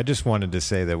sorry. I just wanted to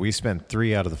say that we spent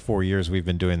 3 out of the 4 years we've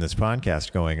been doing this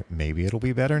podcast going, maybe it'll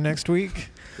be better next week.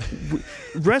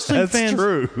 Wrestling fans.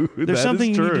 True. There's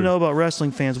something you need to know about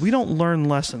wrestling fans. We don't learn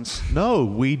lessons. No,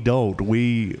 we don't.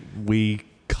 We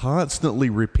constantly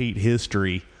repeat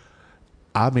history.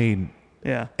 I mean,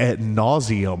 ad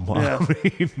nauseum. Yeah. I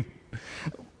mean,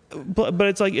 but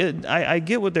it's like I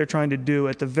get what they're trying to do.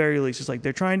 At the very least, it's like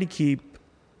they're trying to keep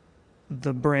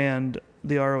the brand,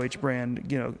 the ROH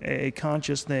brand, a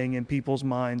conscious thing in people's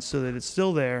minds, so that it's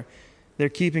still there. They're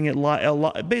keeping it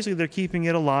basically, they're keeping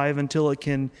it alive until they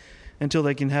can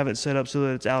have it set up so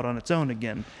that it's out on its own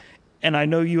again. And I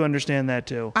know you understand that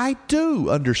too. I do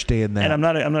understand that. And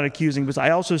I'm not accusing, but I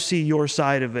also see your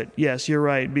side of it. Yes, you're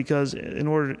right, because in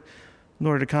order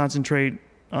to concentrate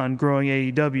on growing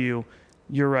AEW,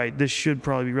 you're right. This should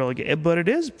probably be relegated, but it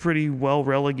is pretty well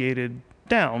relegated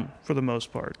down for the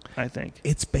most part, I think.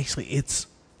 It's basically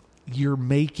you're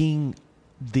making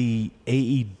the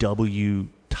AEW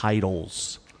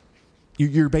titles.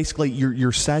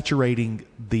 You're saturating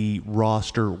the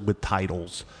roster with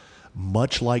titles,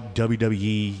 much like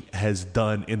WWE has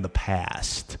done in the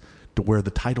past, to where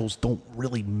the titles don't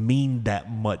really mean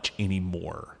that much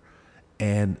anymore.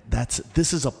 And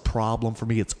this is a problem for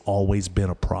me. It's always been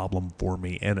a problem for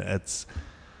me, and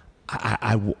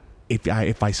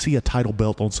if I see a title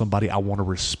belt on somebody, I want to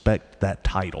respect that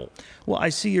title. Well, I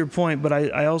see your point, but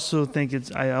I also think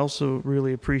I also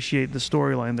really appreciate the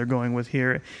storyline they're going with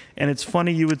here. And it's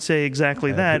funny you would say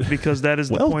exactly that, because that is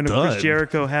the Well point of done. Chris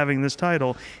Jericho having this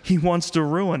title. He wants to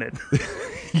ruin it.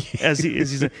 As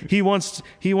he wants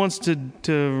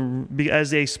to be,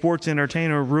 as a sports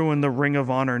entertainer, ruin the Ring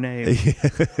of Honor name.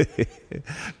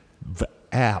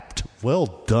 Apt. Well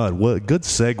done. Well, good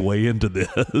segue into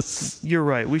this. You're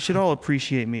right. We should all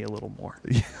appreciate me a little more.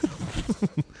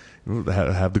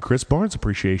 Have the Chris Barnes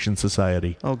Appreciation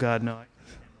Society. Oh God, no.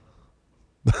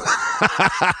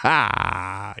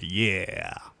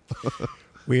 Yeah.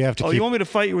 We have to You want me to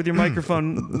fight you with your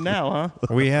microphone now, huh?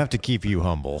 we have to keep you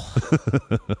humble.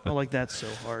 Oh, like that's so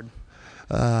hard.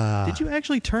 Did you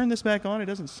actually turn this back on? It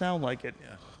doesn't sound like it.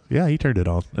 Yeah, he turned it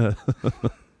on.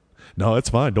 No, it's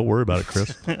fine. Don't worry about it,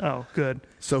 Chris. Oh, good.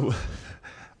 So,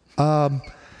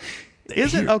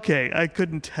 Is it? Okay, I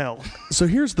couldn't tell. So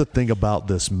here's the thing about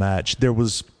this match.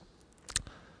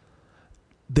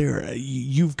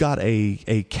 You've got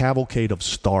a cavalcade of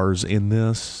stars in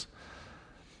this,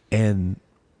 and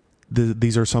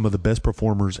these are some of the best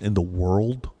performers in the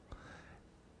world.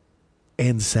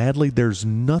 And sadly, there's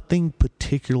nothing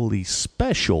particularly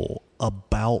special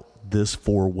about this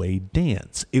four-way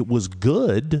dance. It was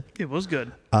good. It was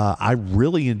good. I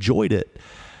really enjoyed it.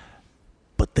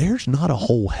 But there's not a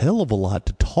whole hell of a lot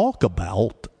to talk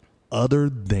about other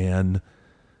than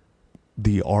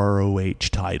the ROH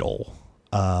title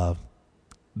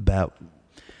that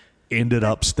ended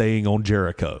up staying on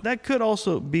Jericho. That could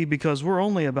also be because we're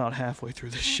only about halfway through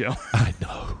this show. I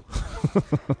know.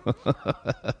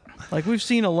 Like, we've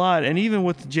seen a lot, and even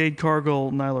with the Jade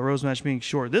Cargill Nyla Rose match being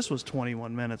short, this was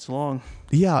 21 minutes long.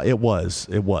 Yeah, it was.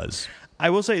 It was. I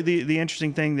will say the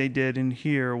interesting thing they did in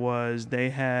here was they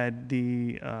had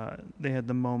the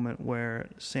moment where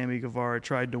Sammy Guevara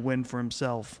tried to win for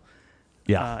himself,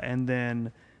 and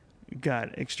then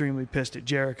got extremely pissed at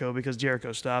Jericho because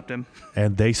Jericho stopped him.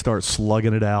 And they start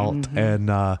slugging it out, and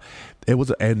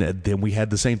then we had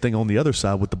the same thing on the other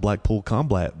side with the Blackpool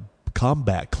Combat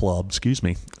Club. Excuse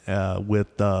me,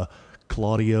 with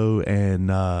Claudio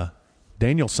and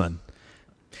Danielson.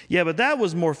 Yeah, but that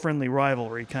was more friendly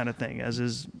rivalry kind of thing,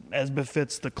 as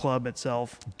befits the club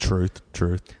itself. Truth.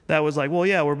 That was like, well,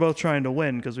 yeah, we're both trying to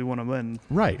win because we want to win.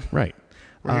 Right.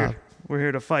 We're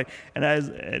here to fight, and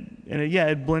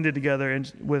it blended together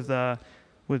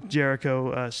with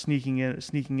Jericho sneaking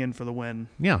in for the win.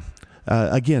 Yeah.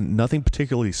 Again, nothing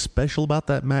particularly special about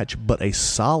that match, but a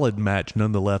solid match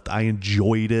nonetheless. I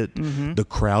enjoyed it. The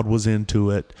crowd was into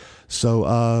it.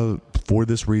 So for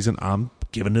this reason, I'm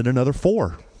giving it another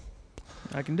 4.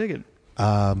 I can dig it.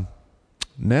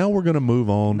 Now we're going to move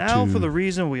on now for the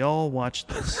reason we all watched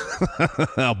this.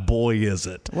 Oh, boy, is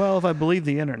it. Well, if I believe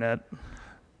the internet.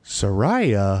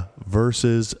 Saraya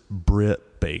versus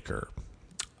Britt Baker.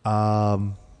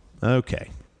 Okay.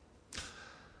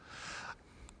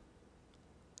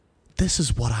 This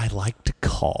is what I like to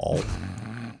call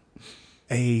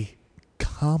a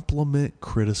compliment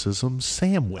criticism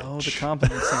sandwich. Oh, the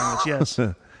compliment sandwich, yes.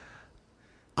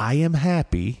 I am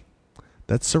happy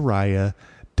that Saraya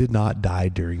did not die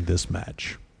during this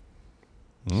match.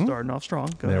 Starting off strong.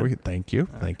 Go ahead. Thank you.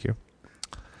 Thank you.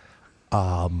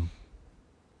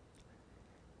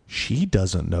 She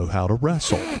doesn't know how to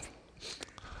wrestle.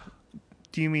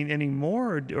 Do you mean any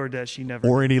more, or does she never?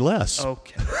 Or any less.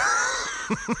 Okay.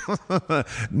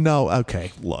 No,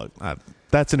 okay. Look,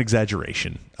 that's an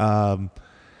exaggeration. There's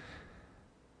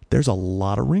a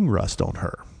lot of ring rust on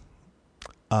her.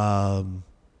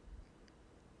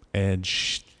 And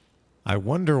I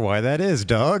wonder why that is,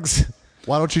 dogs.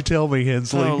 why don't you tell me,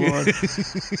 Hensley? Oh, Lord.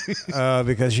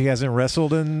 Because she hasn't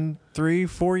wrestled in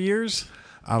 3-4 years?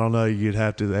 I don't know. You'd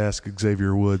have to ask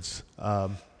Xavier Woods.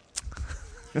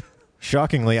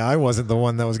 Shockingly, I wasn't the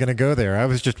one that was going to go there. I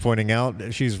was just pointing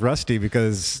out she's rusty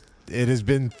because it has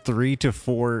been 3 to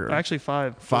 4, Actually,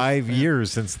 5. 5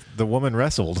 years since the woman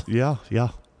wrestled. Yeah.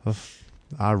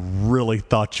 I really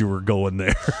thought you were going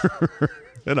there.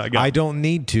 And I don't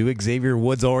need to. Xavier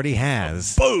Woods already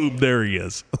has. Boom, there he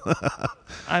is.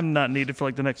 I'm not needed for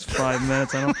like the next 5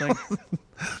 minutes, I don't think.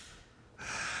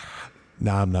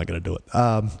 No, I'm not going to do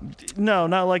it. No,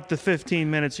 not like the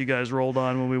 15 minutes you guys rolled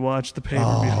on when we watched the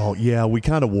pay-per-view. Oh, yeah, we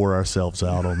kind of wore ourselves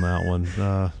out on that one.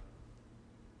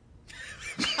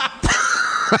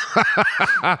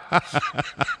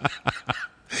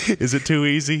 Is it too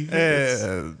easy?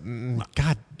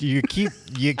 God, you keep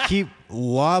you keep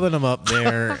lobbing them up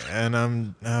there, and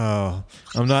I'm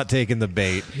not taking the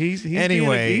bait. He's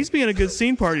anyway. he's being a good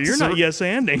scene partner. You're not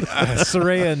yes-anding.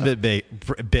 Saraya and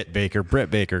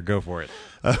Britt Baker, go for it.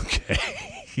 Okay.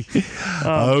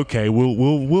 Okay,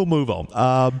 we'll move on.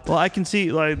 Well, I can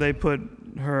see like they put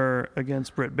her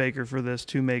against Britt Baker for this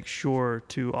to make sure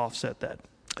to offset that.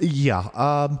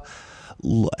 Yeah.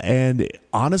 And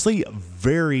honestly,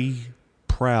 very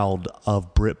proud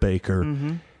of Britt Baker.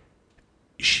 Mm-hmm.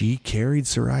 She carried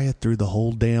Saraya through the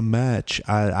whole damn match.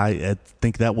 I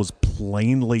think that was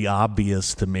plainly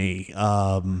obvious to me.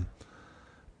 I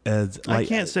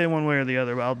can't say one way or the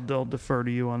other, but I'll defer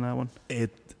to you on that one.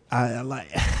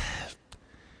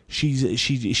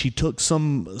 She took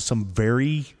some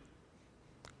very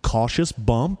cautious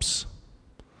bumps.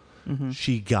 Mm-hmm.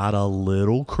 She got a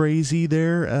little crazy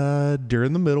there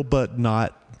during the middle, but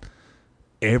not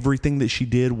everything that she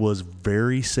did was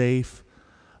very safe.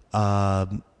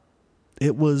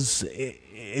 It was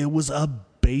a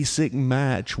basic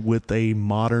match with a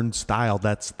modern style.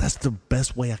 That's the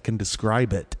best way I can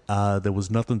describe it. There was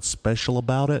nothing special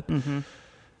about it. Mm-hmm.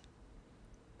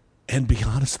 And be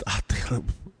honest, I think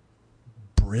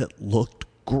Britt looked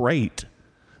great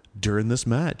during this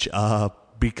match.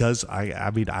 Because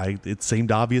it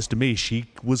seemed obvious to me she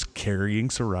was carrying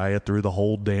Saraya through the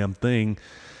whole damn thing.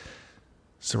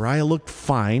 Saraya looked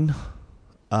fine.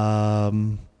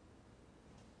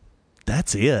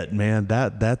 That's it, man.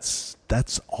 That's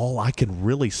all I can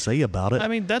really say about it. I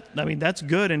mean that's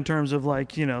good in terms of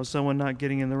like, you know, someone not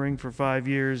getting in the ring for 5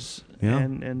 years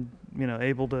and you know,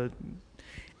 able to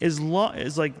as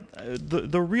like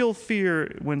the real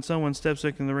fear when someone steps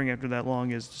back in the ring after that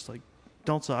long is just like,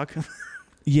 don't suck.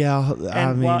 Yeah,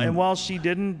 and while she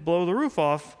didn't blow the roof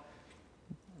off,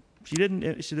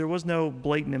 there was no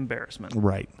blatant embarrassment.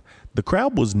 Right. The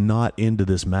crowd was not into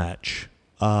this match.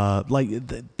 There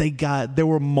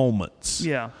were moments.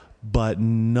 Yeah. But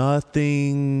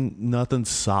nothing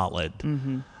solid.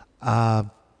 Mm-hmm.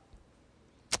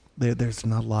 There's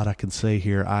not a lot I can say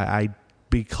here. I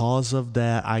because of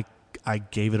that, I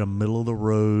gave it a middle of the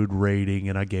road rating,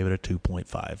 and I gave it a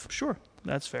 2.5. Sure,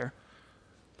 that's fair.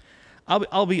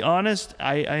 I'll be honest.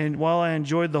 While I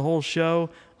enjoyed the whole show,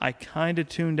 I kind of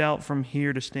tuned out from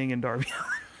here to Sting and Darby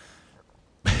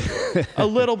Allin. A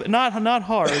little bit, not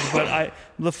hard, but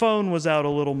the phone was out a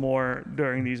little more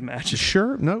during these matches.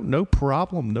 Sure, no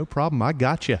problem. I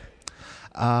got you.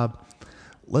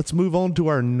 Let's move on to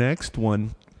our next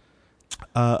one.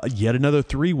 Yet another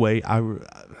three-way.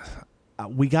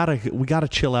 We gotta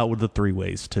chill out with the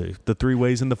three-ways too. The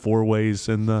three-ways and the four-ways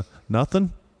and the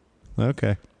nothing.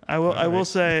 Okay. I will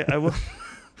say I'm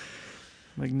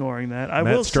ignoring that.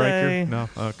 Matt Striker? No.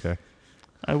 Okay.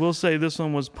 I will say this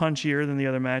one was punchier than the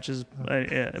other matches,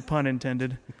 pun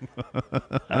intended.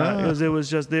 It was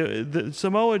just the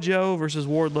Samoa Joe versus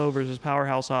Wardlow versus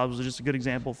Powerhouse Hobbs was just a good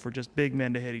example for just big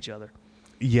men to hit each other.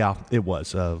 Yeah, it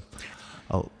was.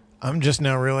 I'm just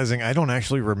now realizing I don't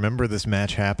actually remember this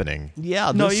match happening.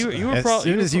 Yeah. No, you were as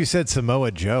soon as you said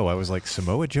Samoa Joe, I was like,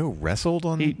 Samoa Joe wrestled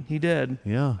on. He did.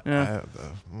 Yeah.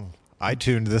 I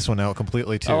tuned this one out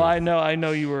completely too. Oh, I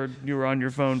know you were on your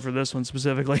phone for this one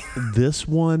specifically. This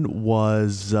one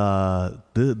was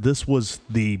this was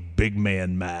the big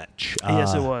man match.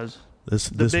 Yes, it was. This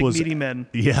big was meaty men.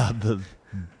 Yeah, the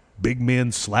big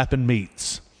men slapping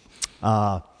meats.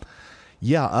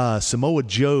 Samoa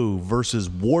Joe versus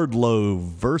Wardlow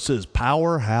versus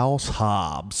Powerhouse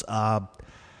Hobbs.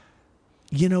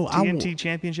 TNT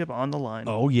Championship on the line.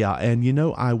 Oh yeah, and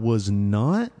I was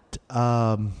not.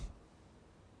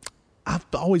 I've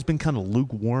always been kind of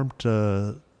lukewarm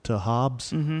to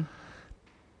Hobbs. Mm-hmm.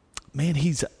 Man,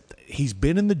 he's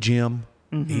been in the gym.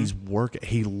 Mm-hmm.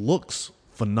 He looks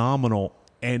phenomenal,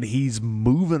 and he's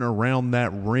moving around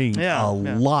that ring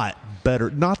lot better.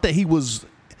 Not that he was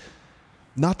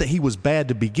bad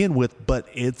to begin with, but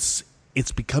it's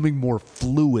becoming more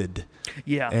fluid.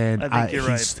 Yeah, and I think you're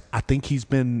right. I think he's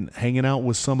been hanging out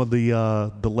with some of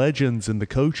the legends and the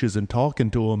coaches and talking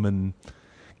to them and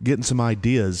getting some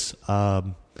ideas. I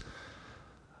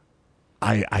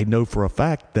know for a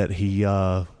fact that he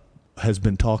has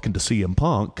been talking to CM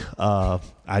Punk. I'm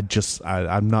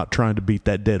not trying to beat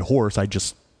that dead horse.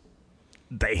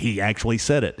 He actually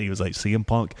said it. He was like, CM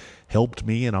Punk helped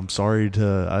me, and I'm sorry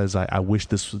I wish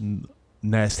this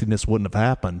nastiness wouldn't have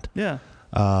happened. Yeah.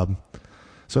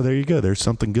 So there you go. There's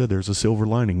something good. There's a silver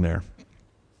lining there.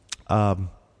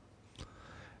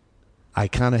 I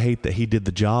kind of hate that he did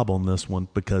the job on this one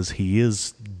because he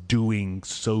is doing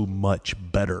so much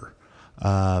better.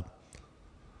 But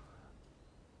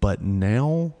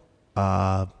now,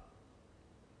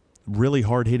 really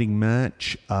hard-hitting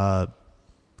match.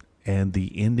 And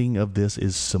the ending of this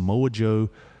is Samoa Joe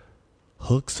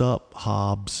hooks up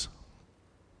Hobbs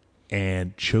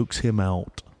and chokes him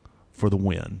out for the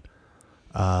win.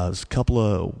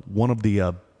 One of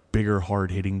the bigger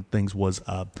hard-hitting things was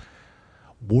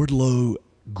Wardlow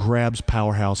grabs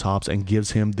Powerhouse Hobbs and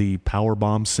gives him the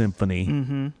Powerbomb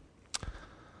Symphony.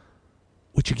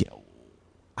 Which again,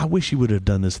 I wish he would have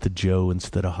done this to Joe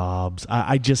instead of Hobbs.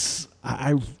 I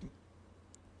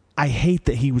hate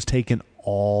that he was taking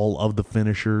all of the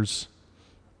finishers.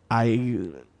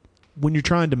 When you're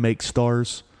trying to make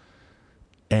stars,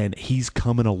 and he's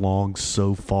coming along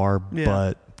so far,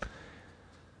 but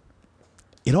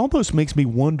it almost makes me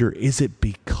wonder, is it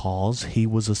because he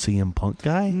was a CM Punk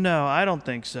guy? No, I don't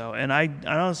think so. And I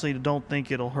honestly don't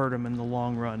think it'll hurt him in the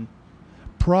long run.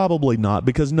 Probably not,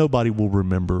 because nobody will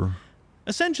remember.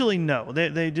 Essentially, no.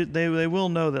 They will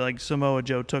know that like Samoa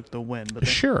Joe took the win, but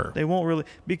they won't really,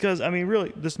 because I mean,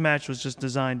 really, this match was just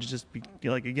designed to just be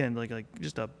like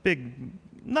just a big,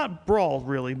 not brawl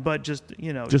really, but just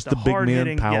just the big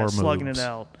man power moves, slugging it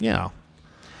out. Yeah.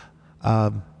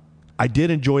 I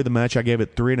did enjoy the match. I gave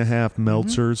it 3.5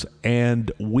 Meltzers,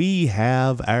 and we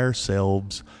have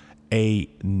ourselves a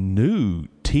new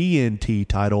TNT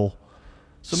title.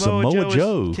 Samoa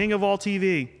Joe, King of all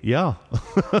TV. Yeah.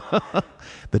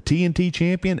 The TNT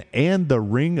champion and the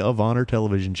Ring of Honor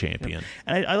television champion.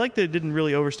 And I like that it didn't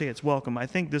really overstay its welcome. I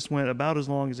think this went about as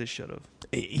long as it should have.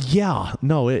 Yeah.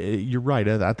 No, you're right.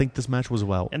 I think this match was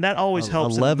about... And that always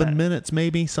helps. 11 minutes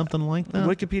maybe, something like that.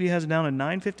 Wikipedia has it down at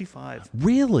 9:55.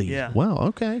 Really? Yeah. Wow,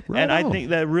 okay. Right and on. I think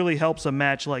that really helps a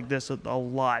match like this a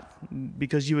lot,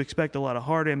 because you expect a lot of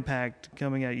hard impact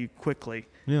coming at you quickly.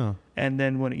 Yeah. And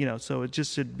then when so it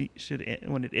just should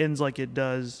when it ends like it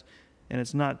does, and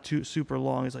it's not too super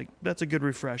long, it's like that's a good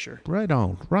refresher. Right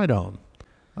on.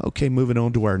 Okay, moving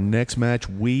on to our next match,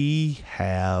 we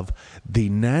have the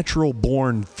Natural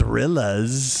Born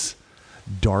Thrillers,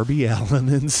 Darby Allin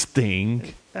and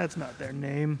Sting. That's not their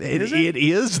name. It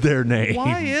is their name.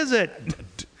 Why is it?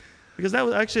 Because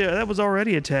that was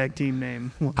already a tag team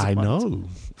name. I know.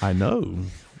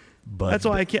 But that's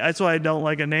why that's why I don't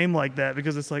like a name like that,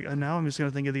 because it's like now I'm just going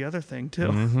to think of the other thing too.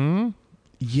 Mm-hmm.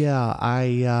 Yeah,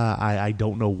 I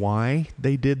don't know why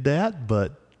they did that,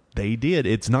 but they did.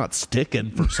 It's not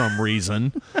sticking for some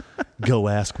reason. Go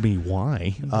ask me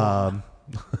why.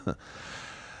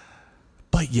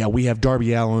 But yeah, we have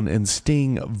Darby Allin and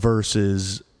Sting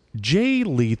versus Jay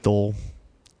Lethal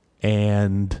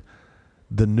and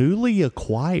the newly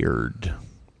acquired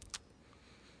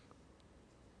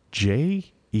JEFFJARRETT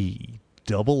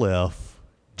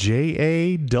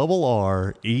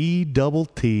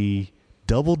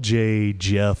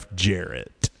Jeff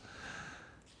Jarrett.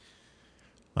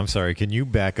 I'm sorry, can you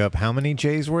back up? How many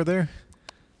J's were there?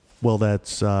 Well,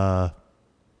 that's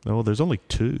there's only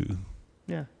 2.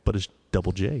 Yeah. But it's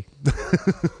double J.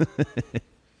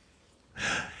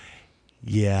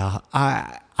 Yeah,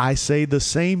 I say the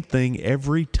same thing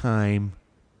every time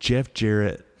Jeff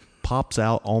Jarrett pops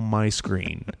out on my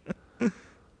screen.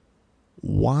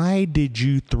 Why did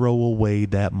you throw away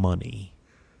that money?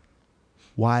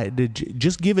 Why did you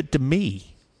just give it to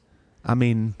me? I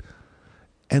mean,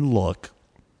 and look,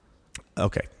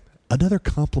 okay, another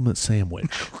compliment sandwich.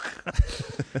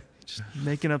 Just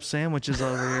making up sandwiches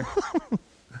over here.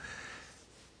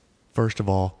 First of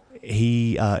all,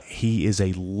 he is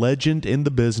a legend in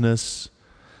the business.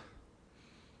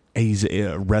 He's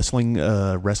a wrestling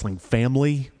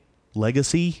family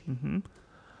legacy. Mm-hmm.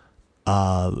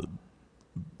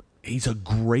 He's a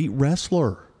great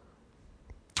wrestler.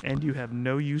 And you have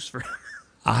no use for him.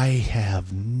 I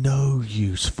have no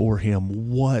use for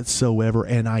him whatsoever,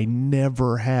 and I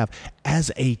never have.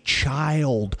 As a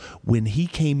child, when he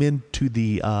came into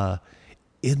the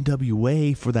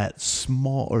NWA for that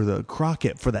the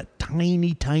Crockett for that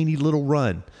tiny little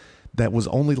run that was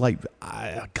only like,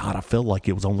 I felt like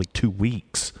it was only 2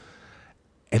 weeks,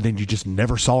 and then you just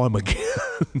never saw him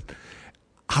again.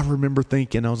 I remember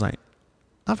thinking, I was like,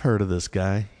 I've heard of this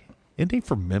guy. Isn't he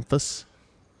from Memphis?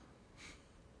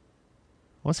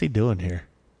 What's he doing here?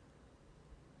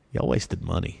 Y'all wasted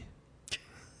money.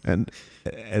 And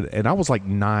I was like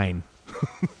 9.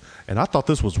 And I thought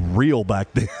this was real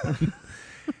back then.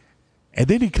 And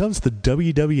then he comes to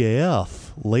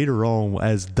WWF later on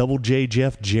as Double J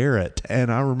Jeff Jarrett.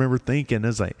 And I remember thinking, I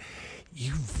was like,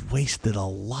 you've wasted a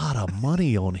lot of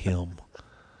money on him.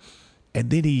 And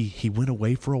then he went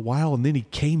away for a while, and then he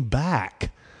came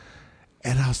back.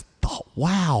 And I thought,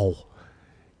 wow,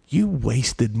 you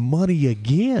wasted money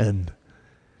again.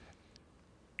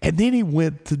 And then he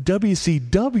went to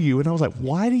WCW, and I was like,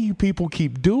 why do you people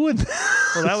keep doing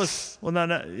that? Well,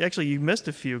 no, actually, you missed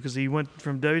a few because he went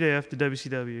from WWF to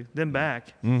WCW, then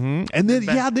back. And then,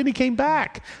 then he came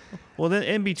back. Well, then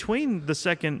in between the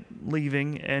second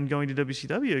leaving and going to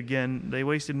WCW again, they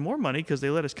wasted more money because they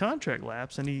let his contract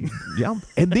lapse, and he Yeah,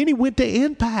 and then he went to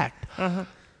Impact.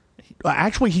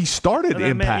 Actually, he started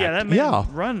Impact. That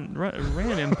man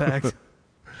ran Impact.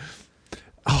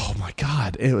 Oh my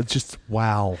God! It was just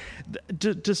wow.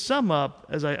 To sum up,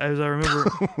 as I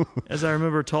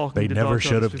remember talking, They to never Doc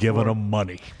should have Douglas given before. him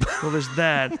money. Well, there's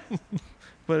that,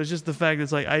 but it's just the fact that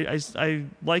it's like I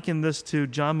liken this to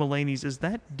John Mulaney's "Is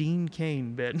that Dean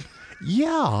Cain?" bit.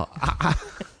 Yeah.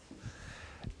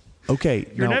 Okay.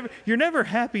 You're never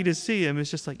happy to see him. It's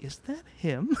just like, is that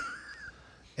him?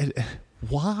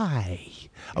 Why?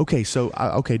 Okay, so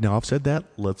now I've said that.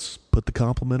 Let's put the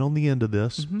compliment on the end of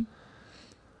this.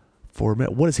 For a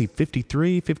minute. What is he,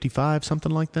 53, 55,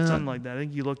 something like that? Something like that. I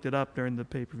think you looked it up during the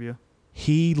pay-per-view.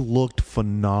 He looked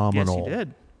phenomenal. Yes, he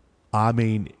did. I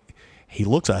mean, he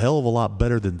looks a hell of a lot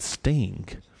better than Sting,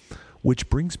 which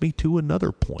brings me to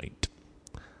another point.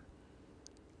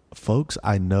 Folks,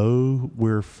 I know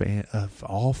we're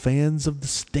all fans of the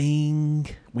Sting.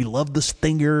 We love the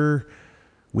Stinger.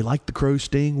 We like the Crow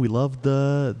Sting. We love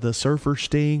the Surfer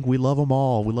Sting. We love them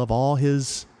all. We love all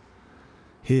his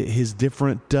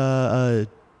different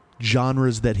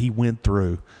genres that he went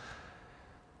through.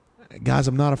 Guys,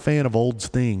 I'm not a fan of old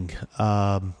Sting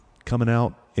coming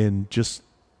out in just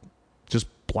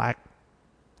black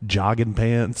jogging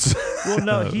pants. Well,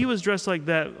 no, he was dressed like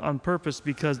that on purpose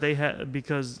because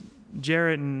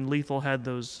Jarrett and Lethal had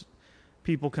those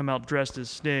people come out dressed as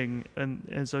Sting,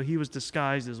 and so he was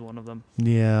disguised as one of them.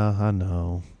 Yeah, I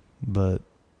know, but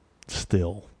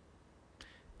still.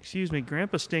 Excuse me,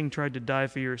 Grandpa Sting tried to die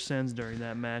for your sins during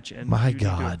that match, and My you need to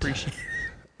God. appreciate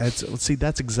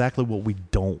That's exactly what we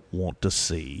don't want to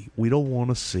see. We don't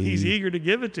want to see. He's eager to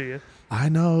give it to you. I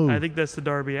know. I think that's the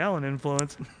Darby Allin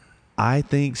influence. I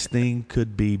think Sting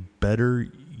could be better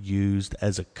used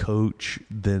as a coach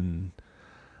than.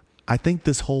 I think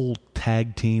this whole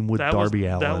tag team with Darby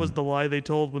Allin. That was the lie they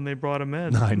told when they brought him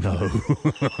in. I know.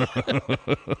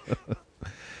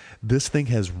 This thing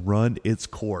has run its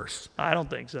course. I don't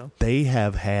think so. They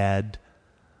have had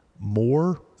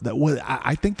more.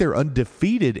 I think they're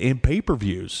undefeated in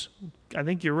pay-per-views. I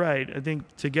think you're right. I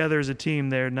think together as a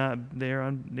team, they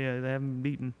haven't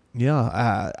beaten.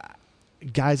 Yeah,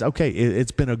 guys. Okay,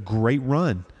 it's been a great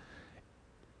run.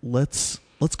 Let's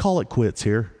call it quits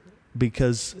here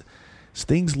because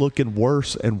Sting's looking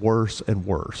worse and worse and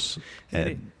worse,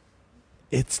 and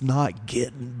it's not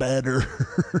getting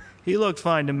better. He looked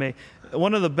fine to me.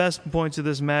 One of the best points of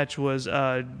this match was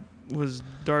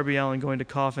Darby Allin going to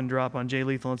coffin drop on Jay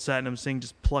Lethal, and Satnam Singh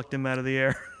just plucked him out of the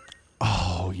air.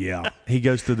 Oh yeah, he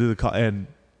goes to do and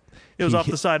it was off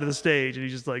the side of the stage, and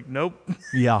he's just like, nope.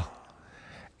 Yeah,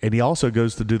 and he also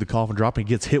goes to do the coffin drop and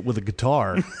gets hit with a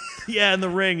guitar. Yeah, in the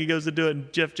ring, he goes to do it,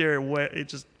 and Jeff Jarrett it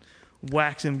just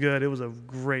whacks him good. It was a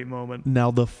great moment.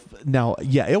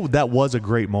 That was a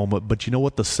great moment. But you know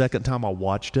what? The second time I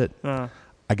watched it,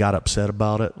 I got upset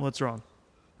about it. What's wrong?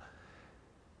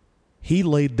 He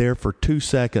laid there for 2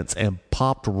 seconds and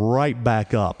popped right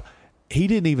back up. He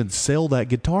didn't even sell that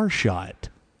guitar shot.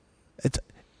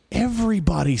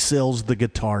 Everybody sells the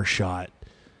guitar shot.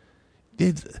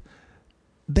 They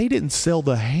didn't sell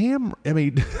the hammer. I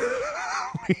mean,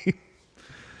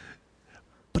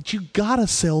 but you gotta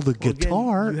sell the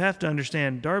guitar. Again, you have to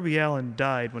understand, Darby Allin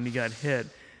died when he got hit,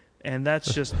 and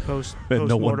that's just And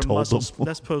no one told him.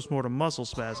 That's post-mortem muscle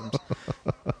spasms.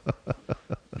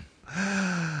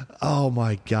 Oh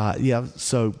my God! Yeah,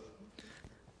 so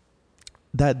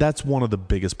that's one of the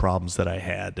biggest problems that I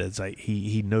had is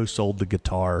he no sold the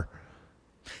guitar.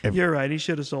 You're right. He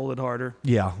should have sold it harder.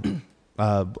 Yeah,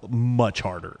 much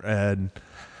harder. And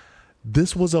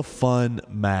this was a fun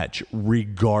match,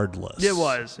 regardless. It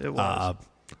was.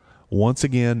 Once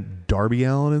again, Darby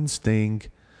Allin and Sting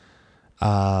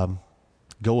go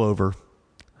over.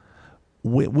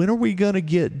 When are we going to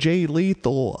get Jay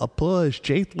Lethal a push?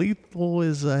 Jay Lethal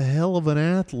is a hell of an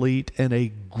athlete and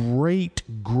a great,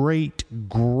 great,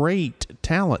 great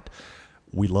talent.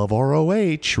 We love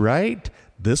ROH, right?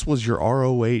 This was your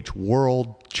ROH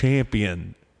world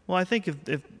champion. Well, I think if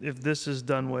this is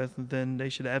done with, then they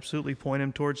should absolutely point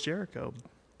him towards Jericho.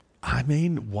 I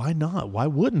mean, why not? Why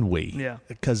wouldn't we? Yeah.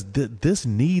 Because this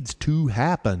needs to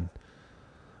happen.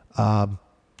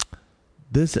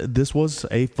 This was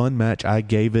a fun match. I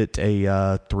gave it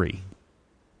a 3.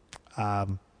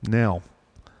 Now,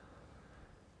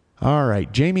 all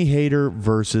right, Jamie Hayter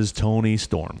versus Tony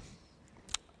Storm.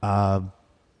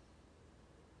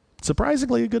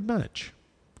 surprisingly a good match.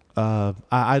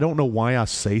 I don't know why I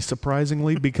say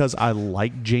surprisingly because I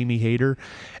like Jamie Hayter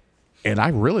and I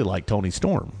really like Toni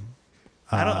Storm.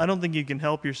 I don't think you can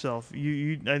help yourself.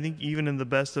 I think even in the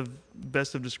best of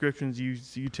descriptions,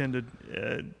 you tend to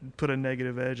put a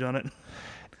negative edge on it.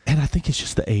 And I think it's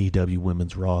just the AEW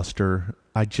women's roster.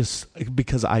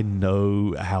 Because I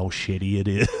know how shitty it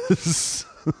is.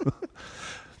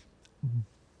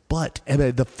 But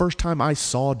the first time I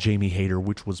saw Jamie Hayter,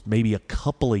 which was maybe a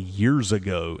couple of years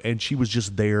ago, and she was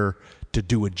just there to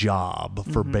do a job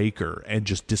for Baker and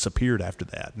just disappeared after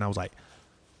that. And I was like,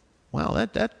 wow,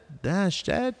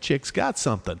 that chick's got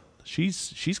something.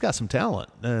 She's got some talent.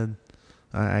 And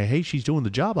I hate she's doing the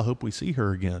job. I hope we see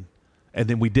her again. And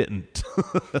then we didn't.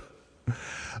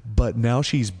 But now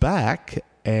she's back,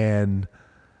 and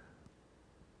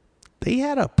they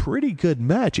had a pretty good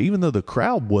match, even though the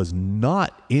crowd was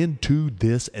not into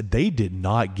this. They did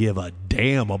not give a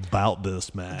damn about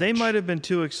this match. They might have been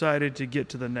too excited to get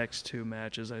to the next two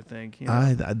matches, I think. You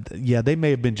know? Yeah, they may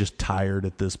have been just tired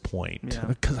at this point. Yeah.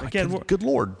 Because, Again, good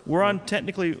Lord. We're on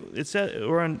technically,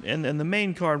 we're on, in the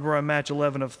main card, we're on match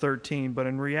 11 of 13, but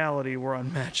in reality, we're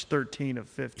on match 13 of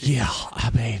 15. Yeah, I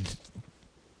mean,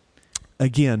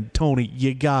 again, Tony,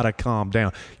 you got to calm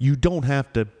down. You don't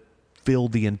have to fill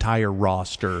the entire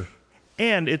roster.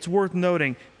 And it's worth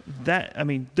noting that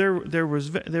there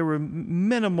were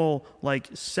minimal like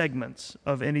segments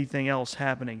of anything else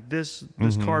happening. This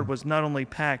card was not only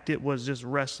packed, it was just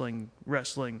wrestling.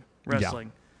 Yeah.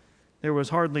 There was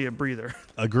hardly a breather.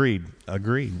 Agreed.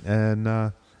 And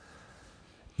I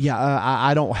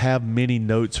don't have many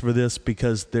notes for this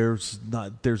because there's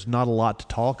not a lot to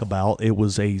talk about. It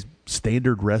was a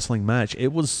standard wrestling match.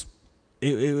 It was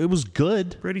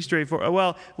good. Pretty straightforward.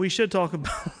 Well, we should talk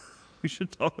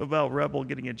about Rebel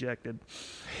getting ejected.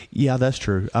 Yeah, that's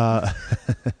true. She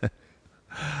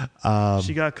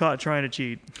got caught trying to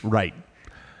cheat. Right.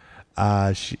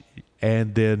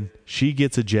 And then she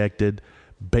gets ejected.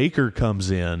 Baker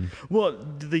comes in. Well,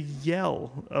 the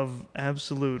yell of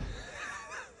absolute.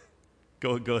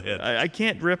 Go ahead. I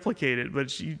can't replicate it,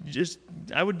 but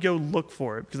I would go look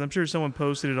for it because I'm sure someone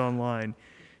posted it online.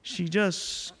 She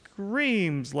just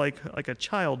screams like a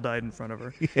child died in front of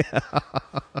her. Yeah.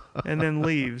 And then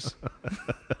leaves.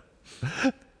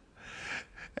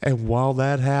 And while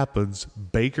that happens,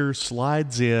 Baker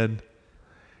slides in,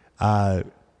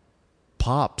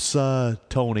 pops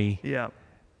Tony. Yeah.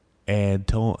 And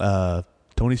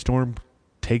Toni Storm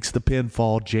takes the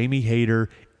pinfall. Jamie Hayter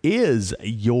is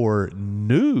your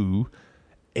new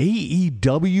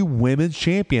AEW Women's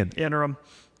Champion. Interim.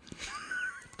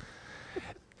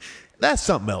 That's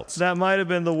something else. That might have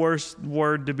been the worst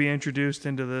word to be introduced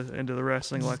into the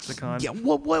wrestling lexicon. Yeah.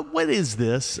 What is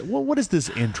this? What is this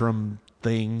interim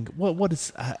thing? What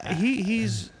is?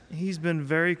 He's been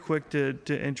very quick to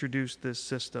introduce this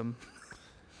system.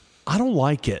 I don't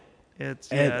like it.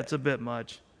 It's a bit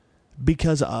much.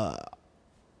 Because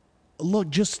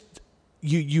look, just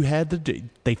you had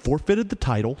they forfeited the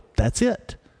title. That's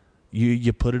it.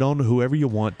 You put it on whoever you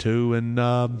want to, and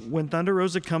when Thunder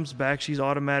Rosa comes back, she's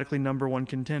automatically number one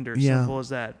contender. Yeah. Simple as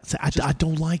that. I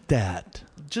don't like that.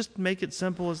 Just make it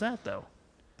simple as that, though.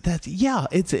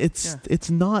 It's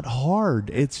not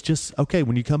hard. It's just okay.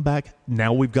 When you come back,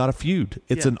 now we've got a feud.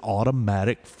 It's an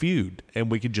automatic feud,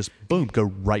 and we can just boom go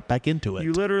right back into it.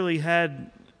 You literally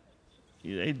had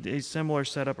a similar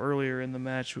setup earlier in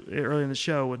the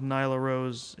show with Nyla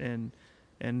Rose and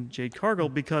Jade Cargill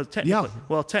because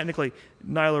technically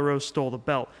Nyla Rose stole the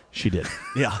belt. She did.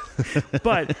 Yeah.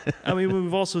 But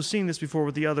we've also seen this before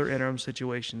with the other interim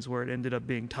situations where it ended up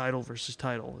being title versus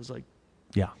title. It's like,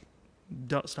 yeah.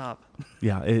 Don't stop.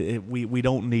 Yeah, we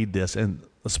don't need this, and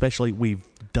especially we've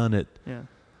done it. Yeah.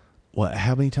 What?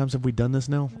 How many times have we done this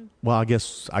now? Well, I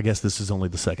guess this is only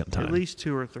the second time. At least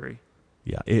 2 or 3.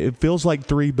 Yeah, it feels like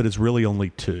 3, but it's really only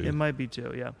 2. It might be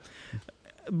 2. Yeah.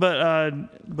 But a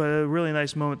really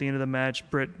nice moment at the end of the match.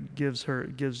 Britt gives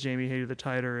Jamie Hayter the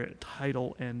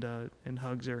title and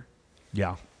hugs her.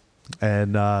 Yeah,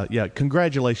 and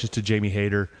congratulations to Jamie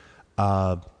Hayter.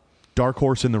 Dark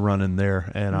horse in the running there,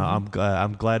 and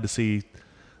I'm glad to see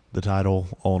the title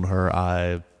on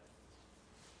her.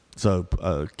 So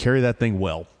carry that thing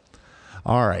well.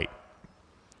 All right,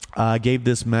 I gave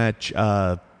this match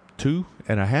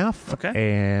 2.5. Okay,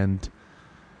 and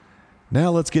now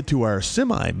let's get to our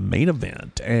semi-main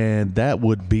event, and that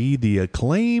would be the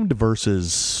Acclaimed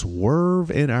versus Swerve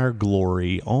in Our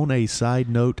Glory. On a side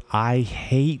note, I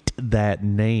hate that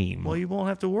name. Well, you won't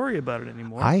have to worry about it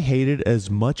anymore. I hate it as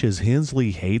much as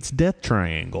Hensley hates Death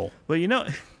Triangle. But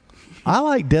I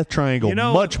like Death Triangle You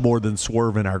know- much more than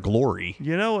Swerve in Our Glory.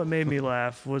 You know what made me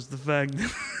laugh was the fact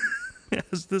that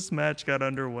as this match got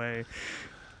underway,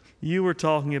 you were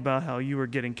talking about how you were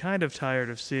getting kind of tired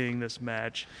of seeing this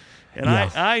match. And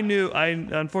Yeah.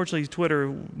 unfortunately,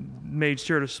 Twitter made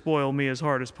sure to spoil me as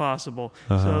hard as possible.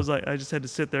 So I was like, I just had to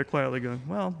sit there quietly going,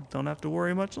 well, don't have to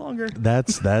worry much longer. That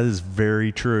is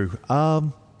very true.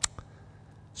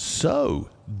 So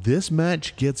this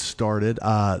match gets started.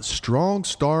 Strong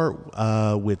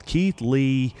start with Keith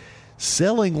Lee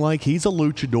selling like he's a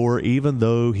luchador, even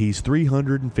though he's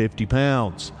 350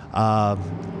 pounds.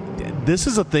 This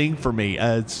is a thing for me.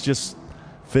 It's just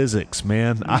physics,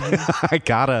 man. I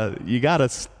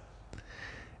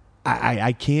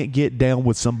can't get down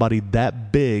with somebody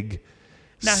that big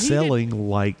Now, he selling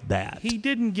like that. He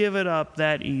didn't give it up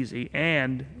that easy,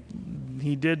 and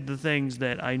he did the things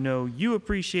that I know you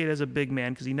appreciate as a big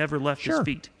man because he never left his Sure.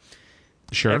 feet.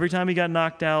 Sure. Every time he got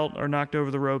knocked out or knocked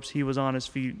over the ropes, he was on his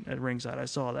feet at ringside. I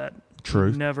saw that.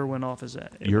 True. He never went off his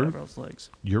You're- legs.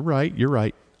 You're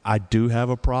right. I do have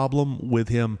a problem with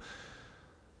him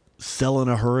selling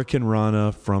a Hurricane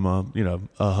Rana from a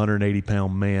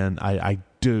 180-pound man. I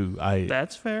do.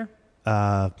 That's fair.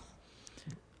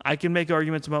 I can make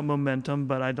arguments about momentum,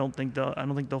 but I don't think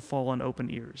they'll fall on open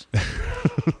ears.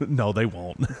 No, they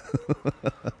won't.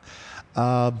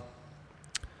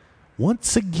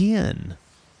 Once again,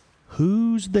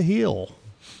 who's the heel?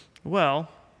 Well,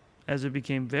 as it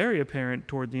became very apparent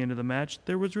toward the end of the match,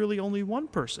 there was really only one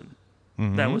person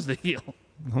that was the heel.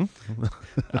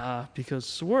 Because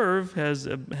Swerve has,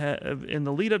 in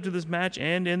the lead up to this match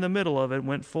and in the middle of it,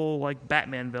 went full like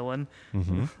Batman villain,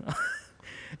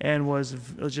 and was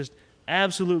just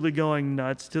absolutely going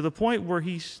nuts to the point where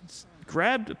he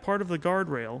grabbed part of the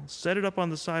guardrail, set it up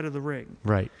on the side of the ring.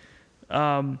 Right.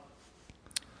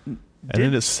 And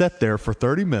then it sat there for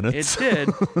 30 minutes. It did.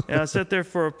 And I sat there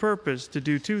for a purpose to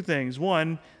do two things.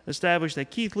 One, establish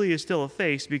that Keith Lee is still a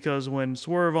face because when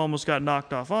Swerve almost got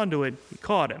knocked off onto it, he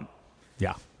caught him.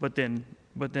 Yeah. But then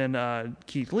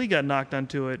Keith Lee got knocked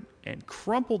onto it and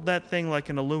crumpled that thing like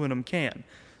an aluminum can.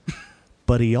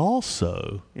 But he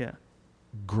also Yeah.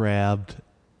 grabbed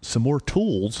some more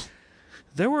tools.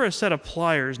 There were a set of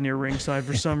pliers near ringside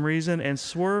for some reason, and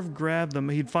Swerve grabbed them.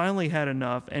 He'd finally had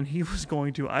enough, and he was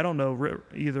going to, I don't know,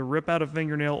 either rip out a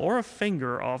fingernail or a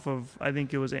finger off of, I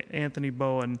think it was Anthony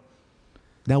Bowen.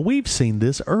 Now, we've seen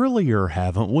this earlier,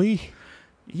 haven't we?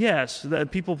 Yes,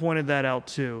 people pointed that out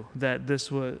too. That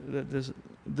this was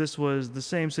the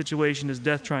same situation as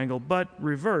Death Triangle, but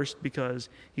reversed because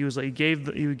he was like he gave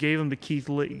him to Keith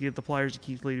Lee, gave the pliers to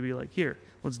Keith Lee to be like, here,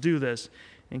 let's do this,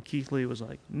 and Keith Lee was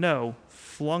like, no,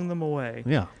 flung them away,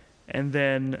 Yeah. and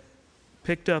then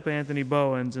picked up Anthony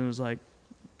Bowens and was like,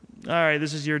 all right,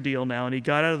 this is your deal now, and he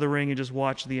got out of the ring and just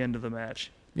watched the end of the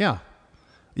match. Yeah.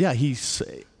 Yeah, this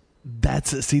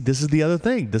is the other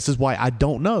thing. This is why I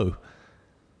don't know.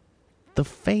 The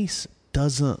face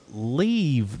doesn't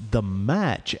leave the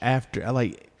match after,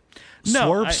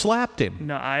 Swerve slapped him.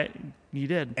 No, he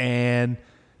did. And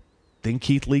then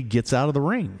Keith Lee gets out of the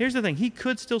ring. Here's the thing. He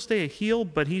could still stay a heel,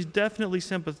 but he's definitely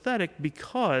sympathetic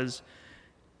because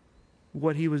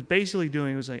what he was basically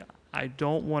doing was like, I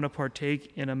don't want to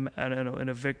partake in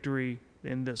a victory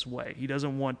in this way. He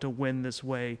doesn't want to win this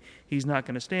way. He's not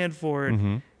going to stand for it.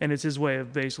 Mm-hmm. And it's his way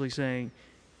of basically saying,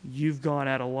 you've gone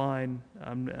out of line.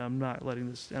 I'm not letting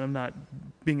this, and I'm not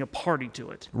being a party to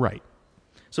it. Right.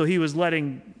 So he was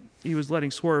letting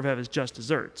Swerve have his just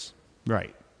desserts.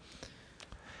 Right.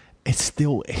 It's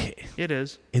still It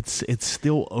is. it's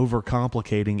still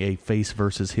overcomplicating a face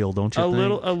versus heel, don't you think?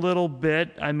 A little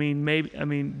bit.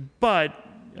 But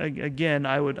again,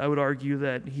 I would argue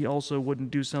that he also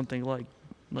wouldn't do something like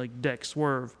Deck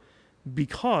Swerve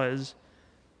because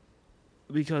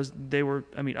they were,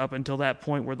 up until that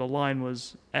point where the line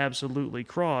was absolutely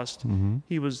crossed,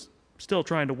 he was still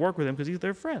trying to work with him because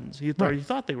they're friends. He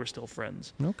thought they were still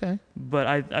friends. Okay. But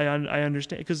I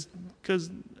understand because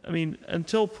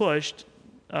until pushed,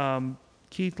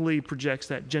 Keith Lee projects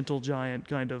that gentle giant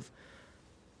kind of,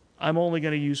 I'm only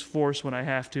going to use force when I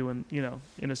have to, and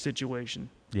in a situation.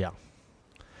 Yeah.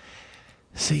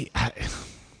 See, I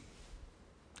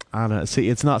don't know. See,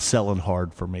 it's not selling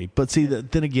hard for me. But see,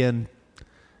 then again,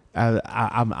 I'm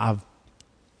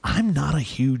not a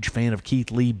huge fan of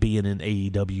Keith Lee being in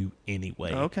AEW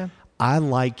anyway. Okay. I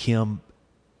like him.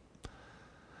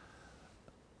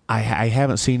 I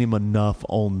haven't seen him enough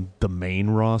on the main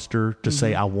roster to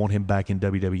say I want him back in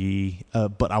WWE,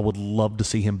 but I would love to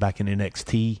see him back in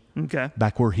NXT. Okay.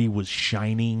 Back where he was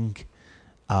shining.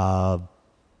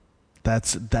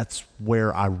 That's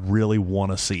where I really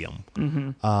want to see him.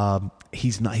 Mm-hmm.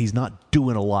 He's not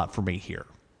doing a lot for me here.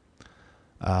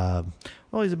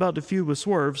 Well, he's about to feud with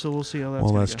Swerve, so we'll see how that's.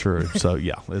 Well, gonna that's go. true. So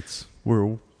yeah,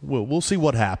 we'll see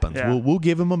what happens. Yeah. We'll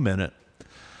give him a minute.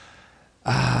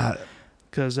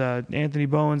 Because Anthony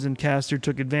Bowens and Caster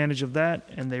took advantage of that,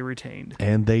 and they retained.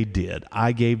 And they did.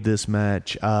 I gave this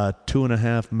match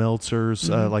 2.5 Meltzers.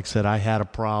 Like I said, I had a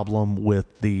problem with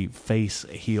the face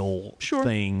heel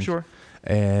thing. Sure.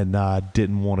 And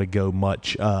didn't want to go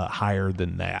much higher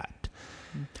than that.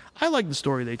 I like the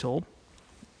story they told.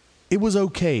 It was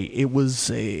okay.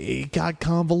 It got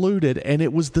convoluted, and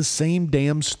it was the same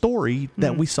damn story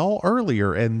that we saw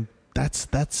earlier, and that's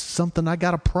something I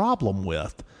got a problem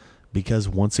with, because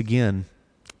once again,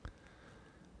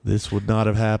 this would not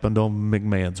have happened on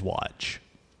McMahon's watch.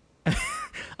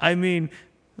 I mean,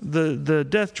 the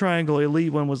Death Triangle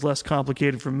Elite one was less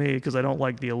complicated for me because I don't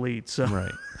like the Elite. So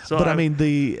Right. So But I mean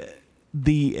the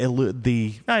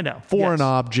I know foreign yes.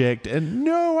 object, and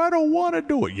no, I don't want to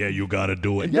do it. Yeah, you got to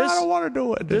do it. Yeah, I don't want to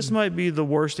do it. This might be the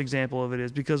worst example of it,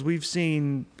 is because we've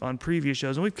seen on previous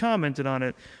shows, and we've commented on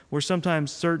it, where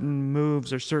sometimes certain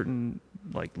moves or certain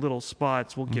like little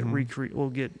spots will get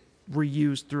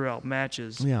reused throughout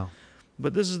matches. Yeah.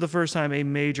 But this is the first time a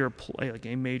major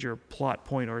plot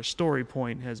point or a story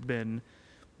point has been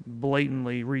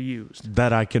blatantly reused.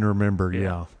 That I can remember.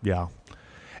 Yeah.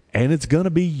 And it's going to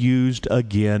be used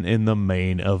again in the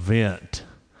main event.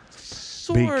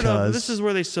 Sort of. This is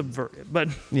where they subvert it, but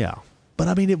yeah. But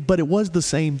I mean, it was the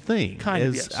same thing. Kind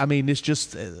of, yes. I mean, it's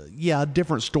just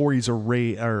different stories are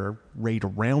arrayed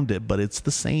around it, but it's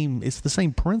the same. It's the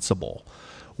same principle,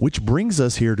 which brings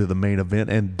us here to the main event,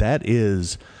 and that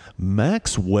is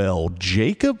Maxwell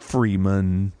Jacob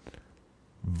Freeman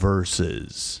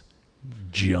versus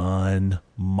Jon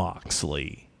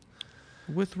Moxley.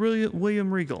 with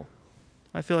William Regal.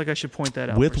 I feel like I should point that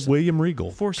out. With William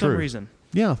Regal. For some reason.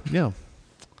 Yeah.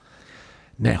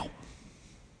 Now,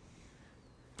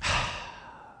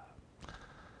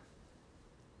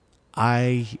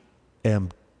 I am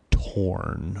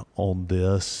torn on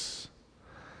this.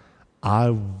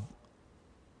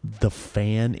 The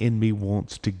fan in me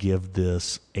wants to give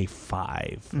this a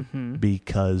 5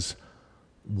 because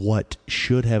what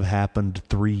should have happened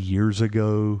 3 years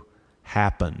ago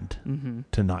happened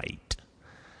tonight.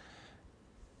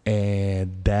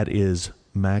 And that is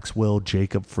Maxwell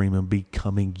Jacob Freeman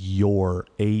becoming your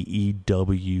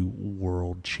AEW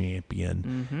World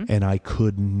Champion. And I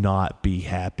could not be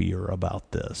happier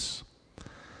about this.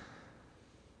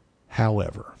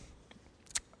 However,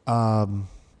 the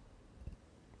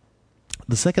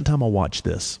second time I watched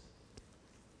this,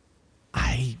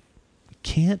 I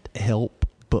can't help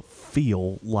but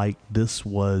feel like this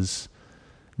was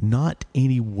not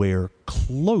anywhere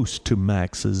close to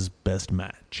Max's best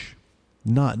match.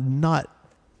 Not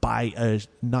by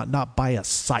a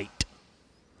sight.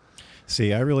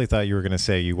 See, I really thought you were going to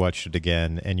say you watched it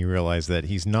again and you realized that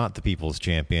he's not the people's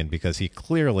champion because he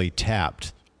clearly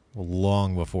tapped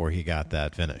long before he got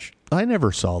that finish. I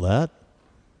never saw that.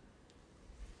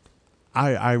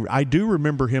 I do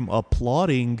remember him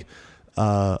applauding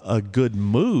a good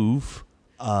move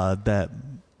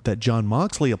that Jon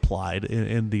Moxley applied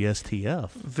in the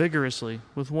STF. Vigorously,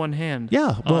 with one hand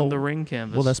on the ring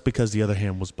canvas. Well, that's because the other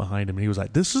hand was behind him, and he was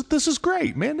like, this is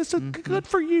great, man. This is good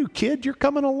for you, kid. You're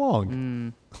coming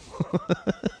along.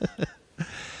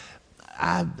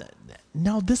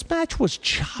 No, this match was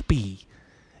choppy,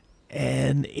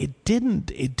 and it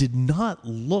did not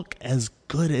look as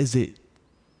good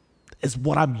as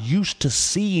what I'm used to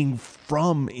seeing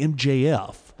from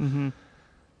MJF.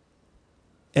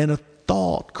 And a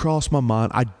thought crossed my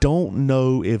mind. I don't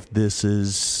know if this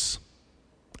is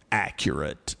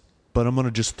accurate, but I'm going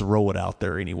to just throw it out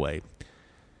there anyway.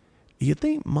 You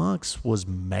think Mox was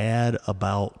mad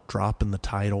about dropping the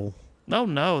title? Oh,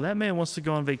 no. That man wants to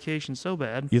go on vacation so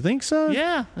bad. You think so?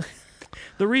 Yeah.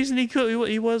 The reason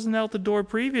he wasn't out the door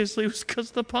previously was because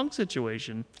of the Punk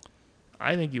situation.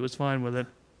 I think he was fine with it.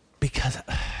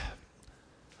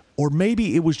 Or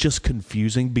maybe it was just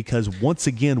confusing because, once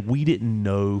again, we didn't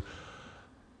know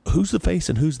who's the face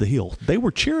and who's the heel. They were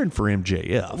cheering for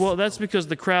MJF. Well, that's because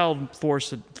the crowd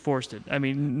forced it. I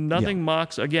mean, nothing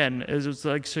Mox, again, it's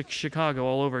like Chicago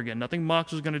all over again. Nothing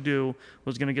Mox was going to do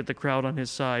was going to get the crowd on his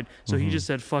side. So he just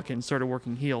said, fuck it, and started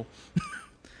working heel.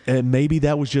 And maybe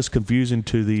that was just confusing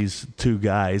to these two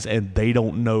guys, and they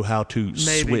don't know how to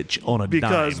switch on a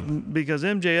dime. Because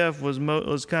MJF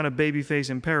was kind of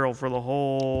babyface in peril for the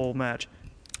whole match.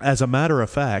 As a matter of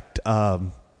fact,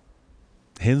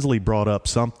 Hensley brought up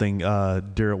something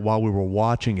while we were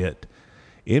watching it.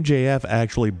 MJF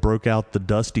actually broke out the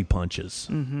Dusty punches.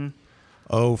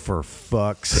 Oh, for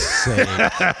fuck's sake.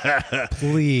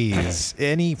 Please,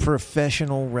 any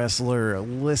professional wrestler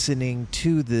listening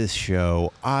to this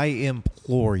show, I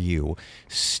implore you,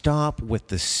 stop with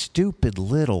the stupid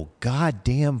little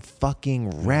goddamn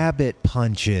fucking rabbit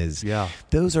punches. Yeah.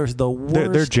 Those are the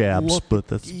worst. They're jabs, but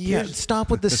that's... Yeah, stop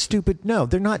with the stupid... No,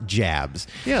 they're not jabs.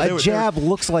 Yeah, a jab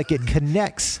looks like it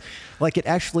connects, like it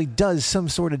actually does some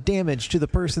sort of damage to the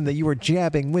person that you are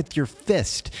jabbing with your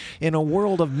fist. In a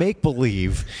world of make-believe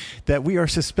that we are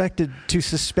suspected to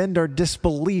suspend our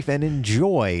disbelief and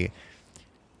enjoy,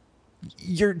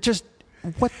 you're just...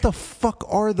 What the fuck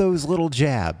are those little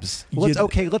jabs?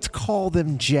 Let's call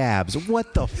them jabs.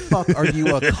 What the fuck are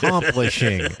you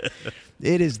accomplishing?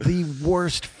 It is the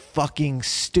worst fucking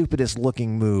stupidest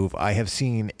looking move I have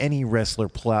seen any wrestler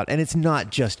pull out. And it's not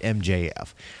just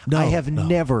MJF. I have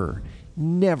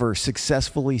never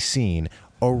successfully seen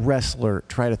a wrestler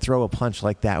try to throw a punch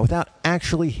like that without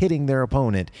actually hitting their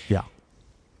opponent. Yeah.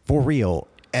 For real.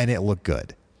 And it looked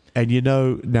good. And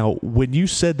now when you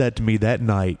said that to me that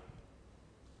night,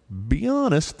 be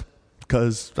honest,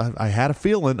 because I had a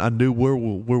feeling I knew where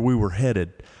we were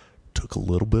headed. Took a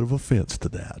little bit of offense to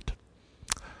that.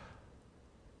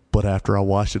 But after I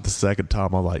watched it the second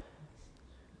time, I'm like,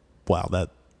 wow,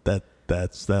 that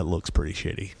looks pretty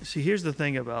shitty. See, here's the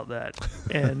thing about that.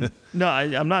 And no,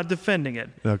 I'm not defending it.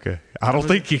 Okay. I don't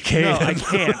think you can. No, I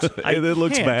can't. It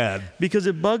looks bad. Because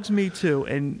it bugs me too.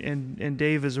 And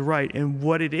Dave is right. And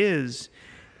what it is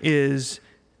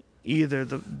either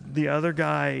the other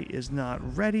guy is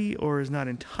not ready or is not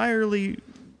entirely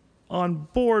on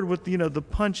board with the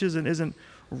punches and isn't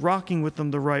rocking with them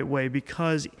the right way,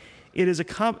 because it is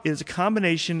a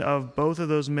combination of both of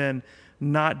those men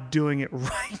not doing it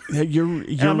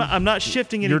right. I'm not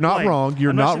shifting any You're not blame. wrong.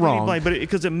 You're not wrong. But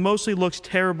because it mostly looks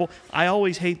terrible. I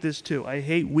always hate this too. I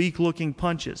hate weak-looking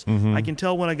punches. I can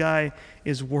tell when a guy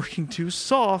is working too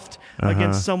soft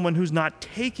against someone who's not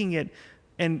taking it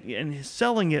and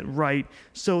selling it right,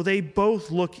 so they both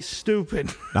look stupid.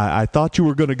 I thought you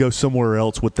were going to go somewhere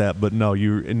else with that, but no,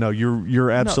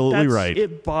 you're absolutely right.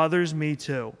 It bothers me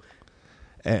too.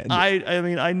 And I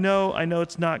mean, I know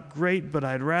it's not great, but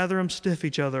I'd rather them stiff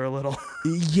each other a little.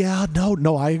 Yeah,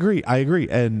 no, I agree.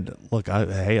 And look,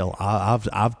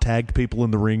 I've tagged people in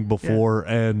the ring before,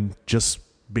 and just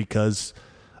because,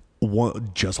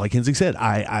 just like Hensley said,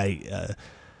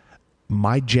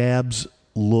 my jabs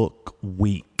look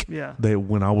weak. Yeah.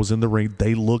 When I was in the ring,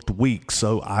 they looked weak,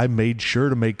 so I made sure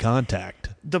to make contact.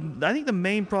 I think the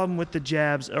main problem with the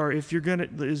jabs are if you're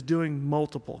is doing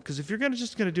multiple, because if you're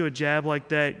just gonna do a jab like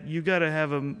that, you gotta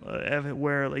have it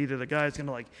where either the guy's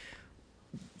gonna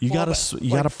you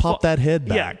gotta pop that head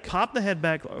back. Yeah, pop the head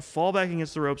back, fall back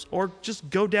against the ropes, or just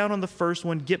go down on the first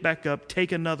one, get back up,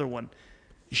 take another one.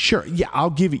 Sure. Yeah, I'll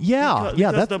give you. Yeah,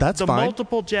 because that's the fine.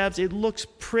 Multiple jabs, it looks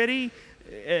pretty.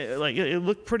 It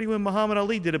looked pretty when Muhammad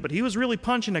Ali did it, but he was really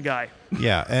punching a guy.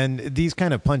 Yeah, and these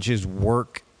kind of punches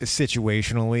work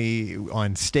situationally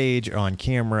on stage, on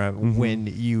camera, when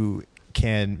you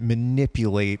can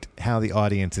manipulate how the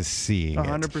audience is seeing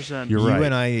 100%. You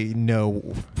and I know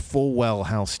full well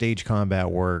how stage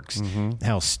combat works,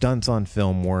 how stunts on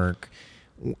film work.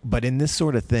 But in this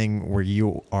sort of thing where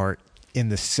you are in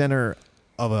the center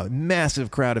of a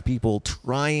massive crowd of people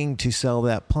trying to sell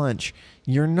that punch,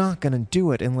 you're not going to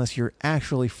do it unless you're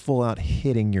actually full out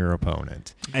hitting your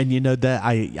opponent. And that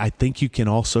I think you can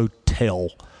also tell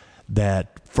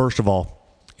that, first of all,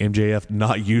 MJF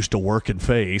not used to working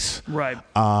face. Right.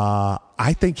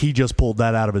 I think he just pulled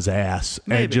that out of his ass.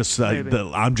 Maybe,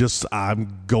 and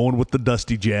I'm going with the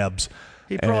Dusty jabs.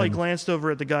 He probably glanced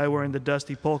over at the guy wearing the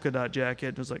Dusty polka dot jacket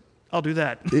and was like, I'll do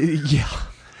that. Yeah.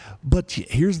 But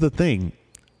here's the thing.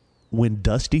 When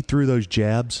Dusty threw those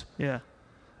jabs,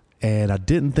 and I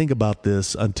didn't think about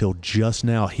this until just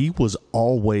now, he was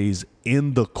always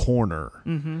in the corner.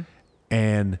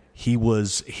 And he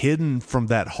was hidden from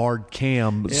that hard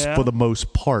cam for the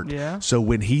most part. Yeah. So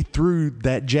when he threw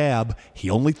that jab, he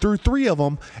only threw 3 of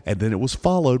them, and then it was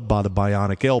followed by the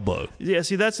bionic elbow. Yeah,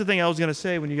 see, that's the thing I was going to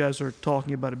say when you guys were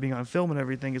talking about it being on film and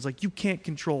everything. Is like you can't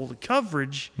control the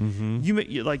coverage.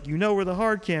 You know where the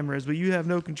hard camera is, but you have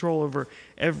no control over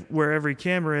where every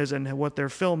camera is and what they're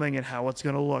filming and how it's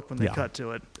going to look when they cut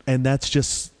to it. And that's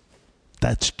just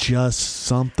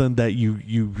something that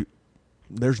you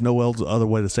there's no other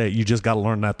way to say it. You just got to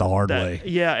learn that the hard way.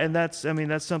 Yeah, and that's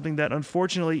something that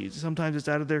unfortunately sometimes it's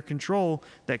out of their control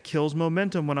that kills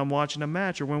momentum when I'm watching a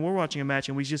match or when we're watching a match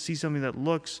and we just see something that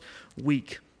looks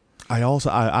weak.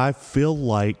 I feel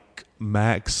like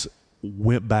Max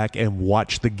went back and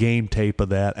watched the game tape of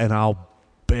that, and I'll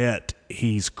bet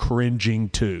he's cringing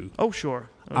too. Oh, sure.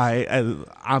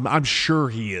 I'm sure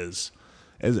he is.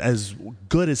 As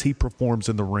good as he performs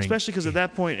in the ring, Especially because at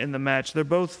that point in the match, they're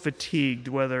both fatigued,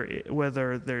 whether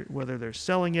they're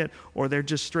selling it or they're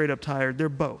just straight up tired. They're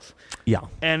both. yeah,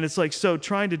 And it's like, so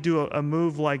trying to do a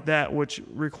move like that, which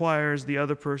requires the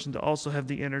other person to also have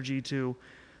the energy to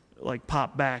like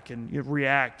pop back and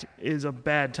react, is a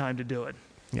bad time to do it.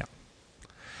 yeah.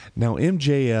 Now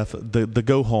MJF, the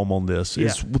go home on this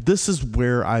is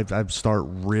where I start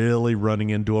really running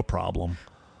into a problem.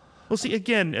 Well, see,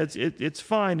 again, it's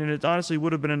fine, and it honestly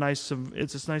would have been a nice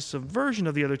subversion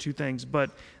of the other two things.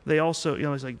 But they also,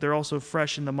 it's like they're also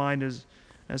fresh in the mind as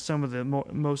some of the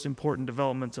most important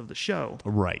developments of the show.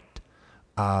 Right.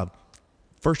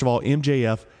 First of all,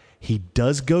 MJF, he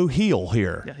does go heel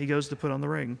here. Yeah, he goes to put on the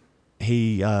ring.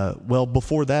 He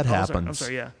before that happens, I'm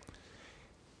sorry. Yeah.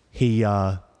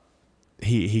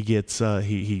 he gets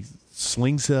he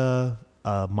slings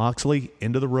Moxley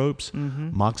into the ropes.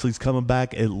 Mm-hmm. Moxley's coming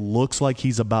back. It looks like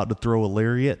he's about to throw a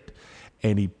lariat,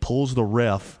 and he pulls the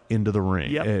ref into the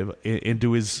ring,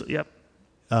 into his Ref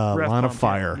line of bump,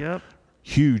 fire. yeah. Yep.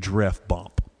 Huge ref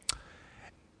bump.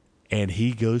 And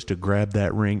he goes to grab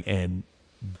that ring, and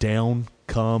down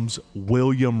comes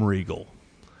William Regal.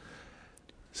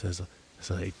 Says,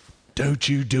 "Don't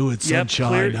you do it,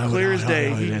 sunshine." Clear as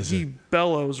day. He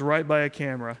bellows right by a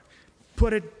camera.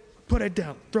 Put it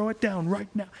down. Throw it down right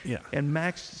now. Yeah. And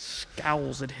Max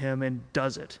scowls at him and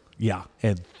does it. Yeah,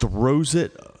 and throws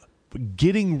it,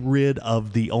 getting rid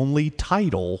of the only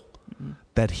title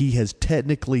that he has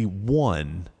technically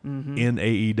won in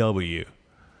AEW,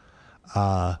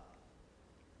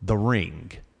 the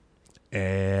ring,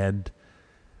 and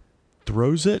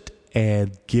throws it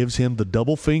and gives him the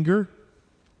double finger.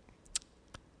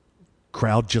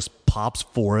 Crowd just pops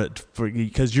for it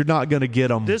because you're not going to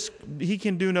get him. He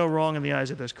can do no wrong in the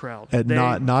eyes of this crowd.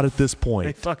 Not at this They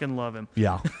point. fucking love him.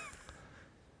 Yeah.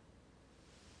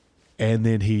 And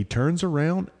then he turns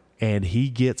around and he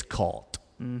gets caught.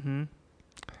 Mm-hmm.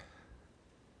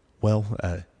 Well,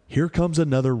 here comes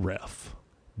another ref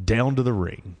down to the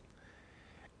ring.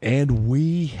 And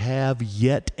we have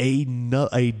yet a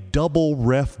double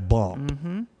ref bump.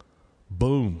 Mm-hmm.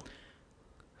 Boom.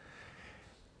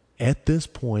 At this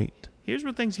point, Here's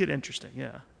where things get interesting.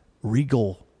 Yeah.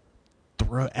 Regal,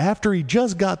 after he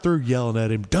just got through yelling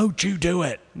at him, "Don't you do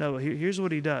it." No, here's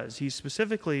what he does. He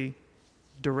specifically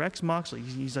directs Moxley.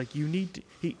 He's like, you need to,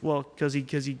 because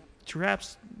he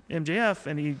traps MJF,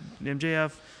 and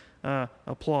MJF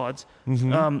applauds.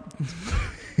 Mm-hmm.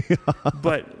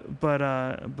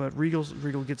 But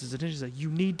Regal gets his attention. He's like,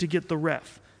 you need to get the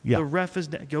ref. Yeah. The ref is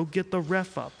down. Go get the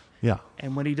ref up. Yeah.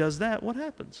 And when he does that, what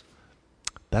happens?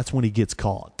 That's when he gets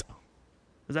caught.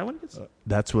 Is that when he gets?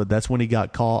 That's when he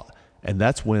got caught, and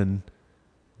that's when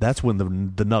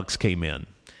the Nux came in.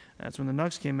 That's when the Nux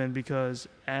came in, because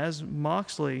as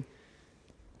Moxley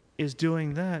is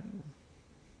doing that,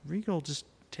 Regal just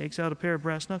takes out a pair of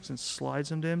brass knucks and slides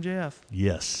them to MJF.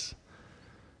 Yes,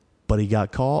 but he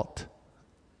got caught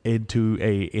into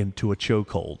a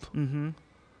chokehold. Mm-hmm.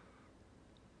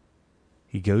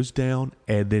 He goes down,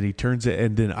 and then he turns it,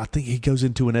 and then I think he goes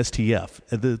into an STF.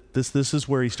 And this is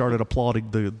where he started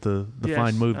applauding the Yes,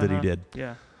 fine move that he did.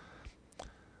 Yeah.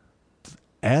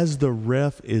 As the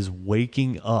ref is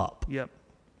waking up, Yep.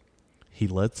 he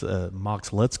lets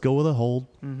Mox lets go of the hold.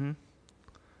 Mm-hmm.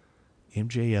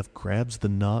 MJF grabs the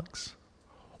Nux,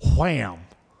 wham,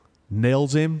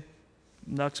 nails him.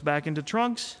 Nux back into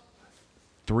trunks.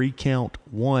 3 count,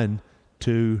 1,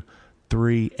 2,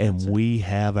 3, and we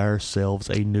have ourselves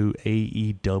a new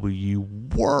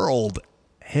AEW World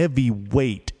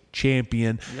Heavyweight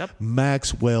Champion, Yep.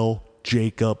 Maxwell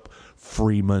Jacob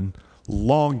Freeman.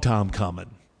 Long time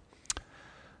coming.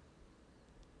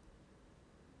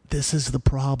 This is the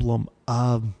problem.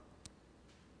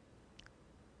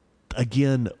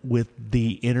 Again, with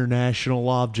the international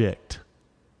object,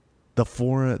 the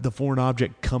foreign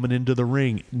object coming into the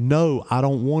ring. No, I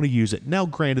don't want to use it. Now,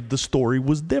 granted, the story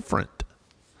was different,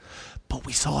 but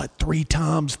we saw it 3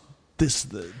 times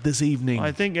this evening.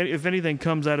 I think if anything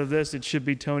comes out of this, it should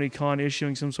be Tony Khan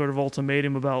issuing some sort of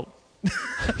ultimatum about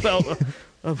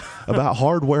about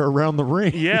hardware around the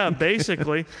ring. Yeah,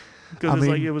 basically, because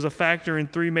it was a factor in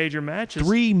 3 major matches.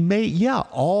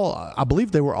 All I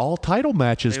believe they were all title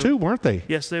matches too, weren't they?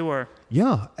 Yes, they were.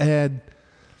 Yeah, and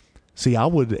see, I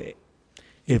would,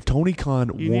 if Tony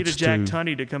Khan You wants need a Jack to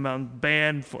Tunney to come out and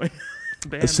ban.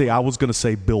 see, I was going to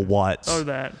say Bill Watts. Oh,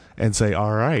 that. And say,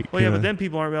 all right. Well, yeah, but then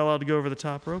people aren't allowed to go over the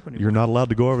top rope anymore. You're not allowed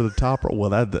to go over the top rope. Well,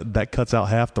 that cuts out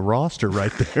half the roster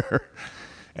right there.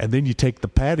 And then you take the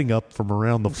padding up from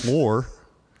around the floor,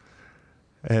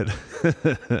 And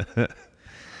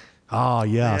oh,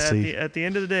 yeah, see. At the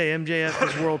end of the day, MJF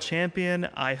is world champion.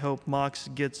 I hope Mox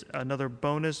gets another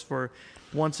bonus for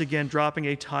once again dropping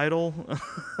a title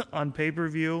on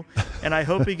pay-per-view, and I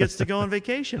hope he gets to go on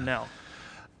vacation now.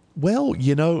 Well,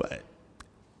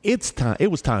 it's time.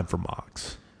 It was time for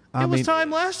Mox. It was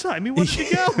time last time. He wanted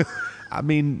to go. I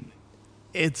mean,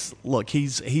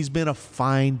 he's been a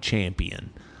fine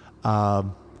champion.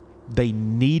 They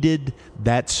needed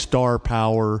that star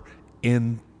power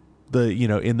in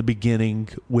the beginning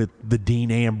with the Dean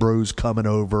Ambrose coming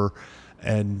over.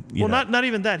 And not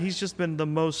even that. He's just been the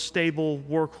most stable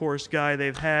workhorse guy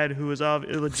they've had, who is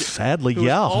sadly, who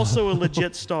is also a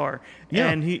legit star. Yeah.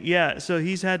 And so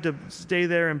he's had to stay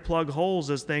there and plug holes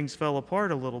as things fell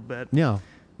apart a little bit. Yeah.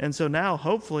 And so now,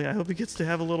 hopefully, I hope he gets to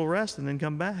have a little rest and then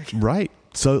come back. Right.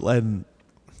 So, and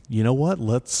you know what?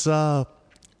 Let's. I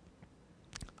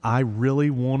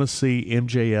really want to see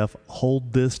MJF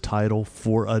hold this title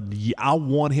for a. I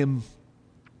want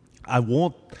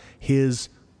his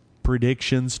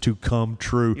predictions to come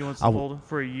true. He wants to hold it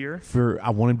for a year? I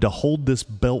want him to hold this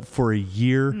belt for a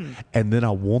year, and then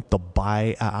I want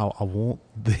I want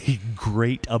the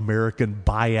Great American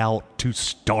Buyout to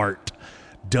start.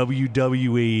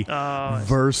 WWE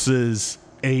versus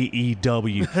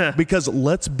AEW. Because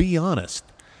let's be honest,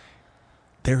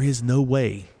 there is no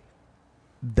way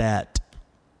that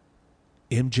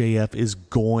MJF is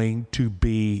going to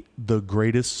be the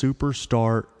greatest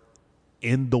superstar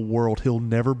in the world. He'll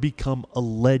never become a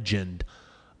legend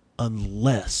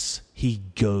unless he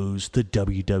goes to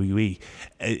WWE.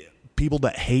 People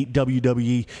that hate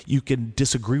WWE, you can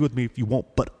disagree with me if you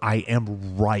want, but I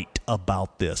am right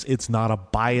about this. It's not a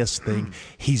biased thing.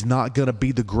 He's not going to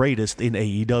be the greatest in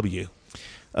AEW.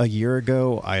 A year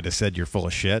ago, I'd have said you're full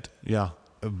of shit. Yeah.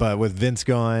 But with Vince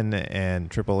gone and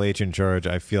Triple H in charge,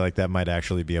 I feel like that might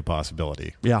actually be a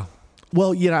possibility. Yeah.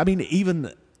 Well, I mean,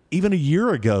 even a year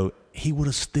ago, he would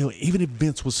have still, even if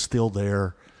Vince was still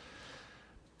there,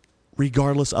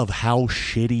 regardless of how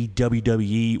shitty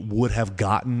WWE would have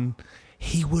gotten,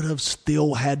 he would have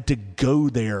still had to go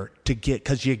there to get,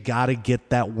 because you got to get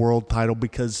that world title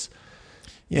because...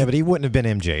 Yeah, but he wouldn't have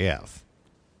been MJF.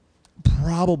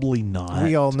 Probably not.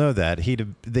 We all know that.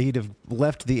 They'd have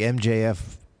left the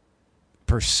MJF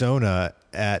persona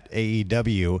at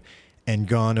AEW and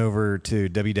gone over to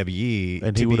WWE.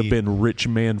 And he would have been Rich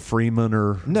Man Freeman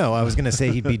or... No, I was going to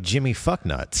say he'd be Jimmy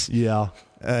Fucknuts. Yeah.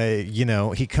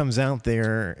 He comes out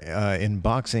there in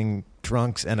boxing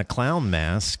trunks and a clown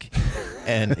mask,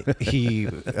 and he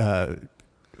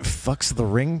fucks the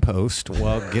ring post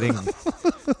while getting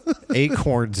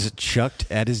acorns chucked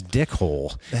at his dick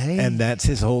hole. Hey. And that's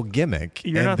his whole gimmick.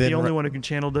 You're not the only one who can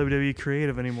channel WWE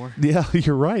creative anymore. Yeah,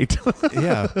 you're right.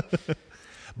 Yeah.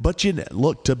 But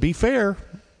look, to be fair,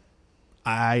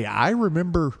 I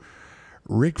remember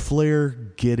Ric Flair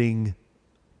getting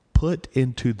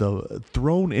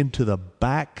thrown into the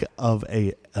back of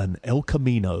an El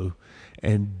Camino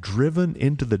and driven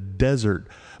into the desert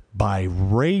by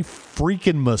Rey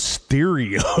freaking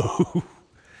Mysterio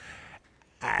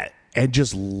and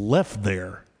just left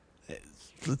there.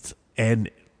 And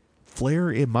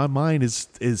Flair, in my mind, is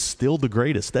still the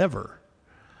greatest ever.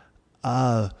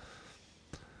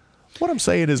 What I'm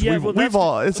saying is, you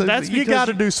got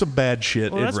to do some bad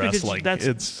shit in wrestling.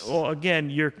 Again,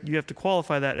 you have to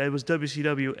qualify that. It was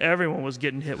WCW. Everyone was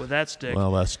getting hit with that stick.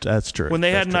 Well, that's true. When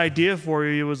they had an idea for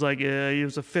you, it was like it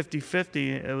was a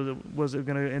 50-50. Was it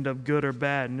going to end up good or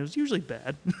bad? And it was usually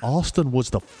bad. Austin was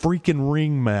the freaking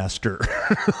ringmaster.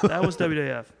 That was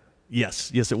WWF.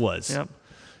 Yes, it was. Yep.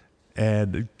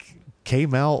 And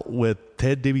came out with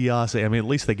Ted DiBiase. I mean, at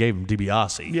least they gave him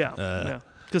DiBiase. Yeah.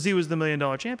 Because he was the $1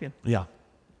 Million champion. Yeah.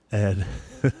 And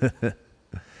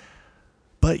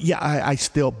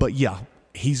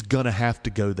he's going to have to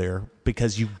go there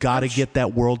because you got to get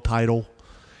that world title.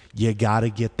 You got to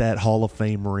get that Hall of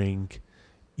Fame ring.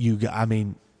 He's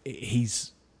going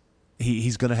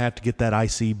to have to get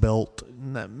that IC belt.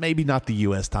 Maybe not the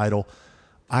U.S. title.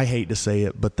 I hate to say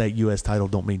it, but that U.S. title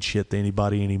don't mean shit to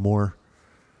anybody anymore.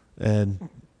 And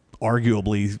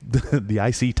arguably, the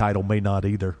IC title may not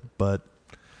either, but...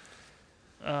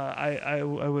 I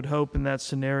would hope in that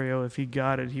scenario, if he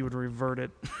got it, he would revert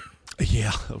it.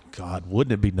 Yeah. Oh, God.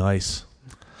 Wouldn't it be nice?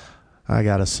 I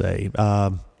got to say.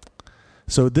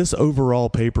 So this overall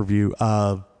pay-per-view,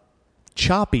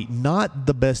 choppy, not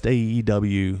the best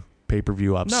AEW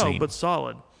pay-per-view I've seen. No, but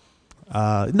solid.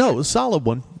 No, a solid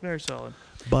one. Very solid.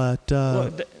 But...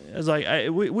 it's like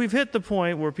we've hit the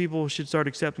point where people should start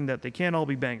accepting that they can't all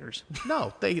be bangers.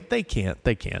 No, they can't.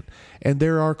 They can't. And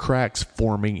there are cracks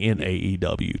forming in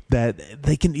AEW that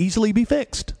they can easily be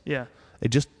fixed. Yeah. It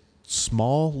just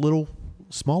small little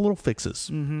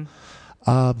fixes. Mm-hmm.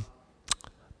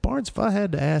 Barnes, if I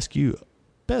had to ask you,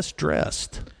 best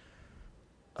dressed.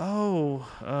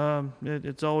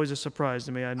 It's always a surprise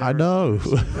to me. I know.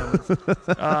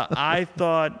 I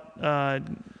thought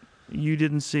you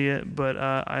didn't see it, but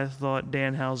I thought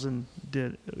Danhausen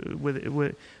did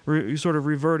with sort of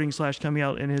reverting / coming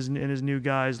out in his new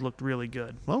guise looked really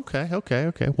good. Okay.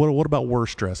 What about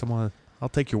worst dress? I'll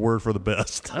take your word for the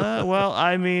best. Well,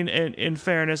 I mean, in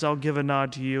fairness, I'll give a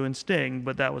nod to you and Sting,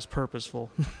 but that was purposeful.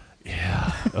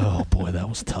 Yeah. Oh boy, that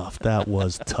was tough. That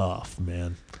was tough,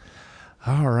 man.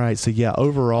 All right. So yeah,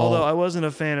 overall. Although I wasn't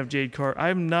a fan of Jade Carter,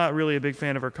 I'm not really a big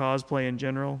fan of her cosplay in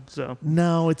general. So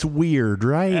no, it's weird,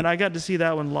 right? And I got to see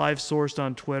that one live sourced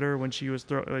on Twitter when she was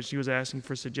asking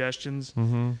for suggestions.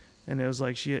 Mm-hmm. And it was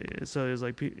like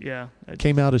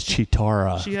came out as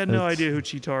Chitara. She had no idea who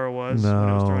Chitara was when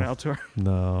it was thrown out to her.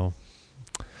 No.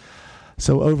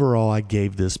 So overall, I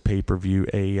gave this pay-per-view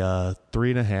a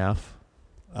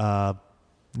 3.5.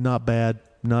 Not bad,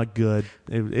 not good.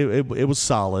 It was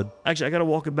solid. Actually, I got to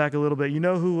walk it back a little bit. You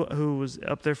know who was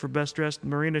up there for best dressed?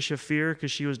 Marina Shafir,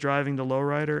 because she was driving the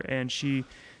lowrider and she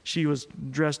was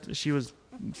dressed. She was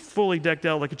fully decked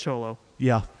out like a cholo.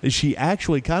 Yeah, she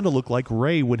actually kind of looked like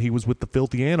Ray when he was with the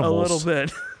Filthy Animals. A little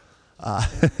bit.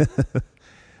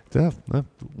 Yeah,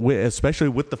 especially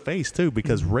with the face too,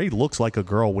 because Ray looks like a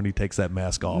girl when he takes that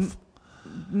mask off.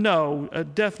 No,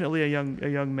 definitely a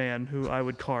young man who I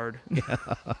would card.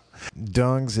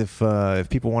 Dongs, if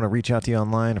people want to reach out to you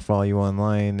online or follow you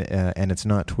online, and it's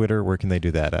not Twitter, where can they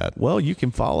do that at? Well, you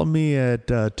can follow me at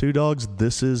Two Dogs.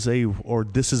 This is a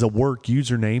work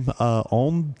username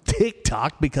on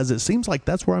TikTok, because it seems like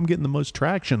that's where I'm getting the most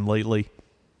traction lately.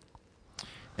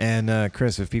 And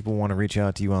Chris, if people want to reach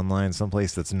out to you online,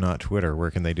 someplace that's not Twitter,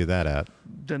 where can they do that at?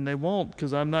 Then they won't,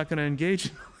 because I'm not going to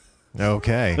engage.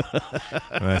 Okay.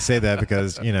 I say that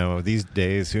because, these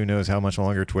days, who knows how much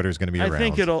longer Twitter's going to be around.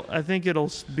 I think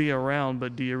it'll be around,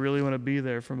 but do you really want to be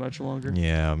there for much longer?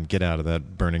 Yeah, get out of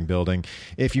that burning building.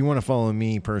 If you want to follow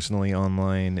me personally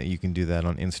online, you can do that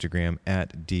on Instagram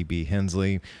at DB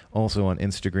Hensley. Also on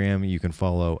Instagram, you can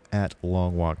follow at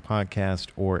Long Walk Podcast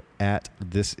or at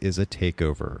This Is a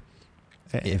Takeover.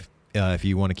 If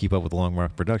you want to keep up with Long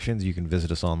Walk Productions, you can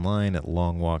visit us online at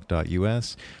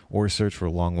longwalk.us or search for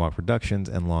Long Walk Productions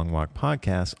and Long Walk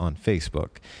Podcasts on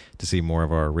Facebook. To see more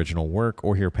of our original work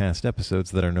or hear past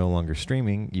episodes that are no longer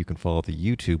streaming, you can follow the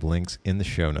YouTube links in the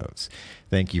show notes.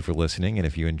 Thank you for listening, and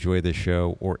if you enjoy this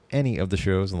show or any of the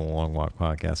shows on the Long Walk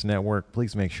Podcast Network,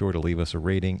 please make sure to leave us a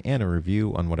rating and a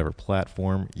review on whatever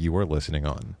platform you are listening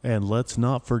on. And let's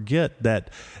not forget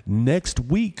that next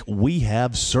week we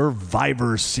have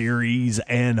Survivor Series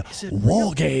and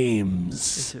Wall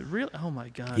Games. Is it real? Oh, my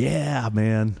God. Yeah,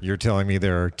 man. You're telling me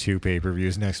there are 2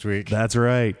 pay-per-views next week? That's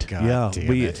right. God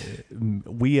damn it.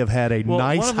 We have had a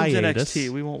nice one of them's hiatus. NXT.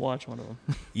 We won't watch one of them.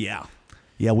 Yeah,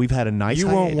 we've had a nice You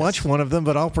hiatus. won't watch one of them,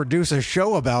 but I'll produce a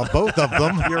show about both of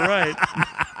them. You're right.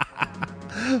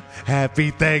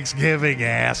 Happy Thanksgiving,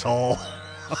 asshole.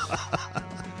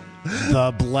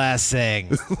 The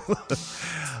blessing.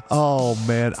 Oh,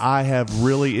 man, I have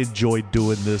really enjoyed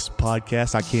doing this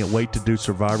podcast. I can't wait to do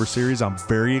Survivor Series. I'm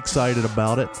very excited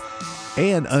about it.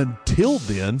 And until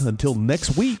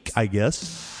next week, I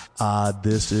guess,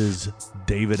 this is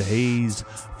David Hayes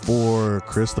for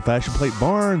Chris the Fashion Plate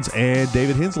Barnes and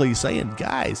David Hensley saying,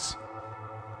 guys,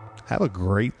 have a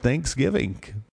great Thanksgiving.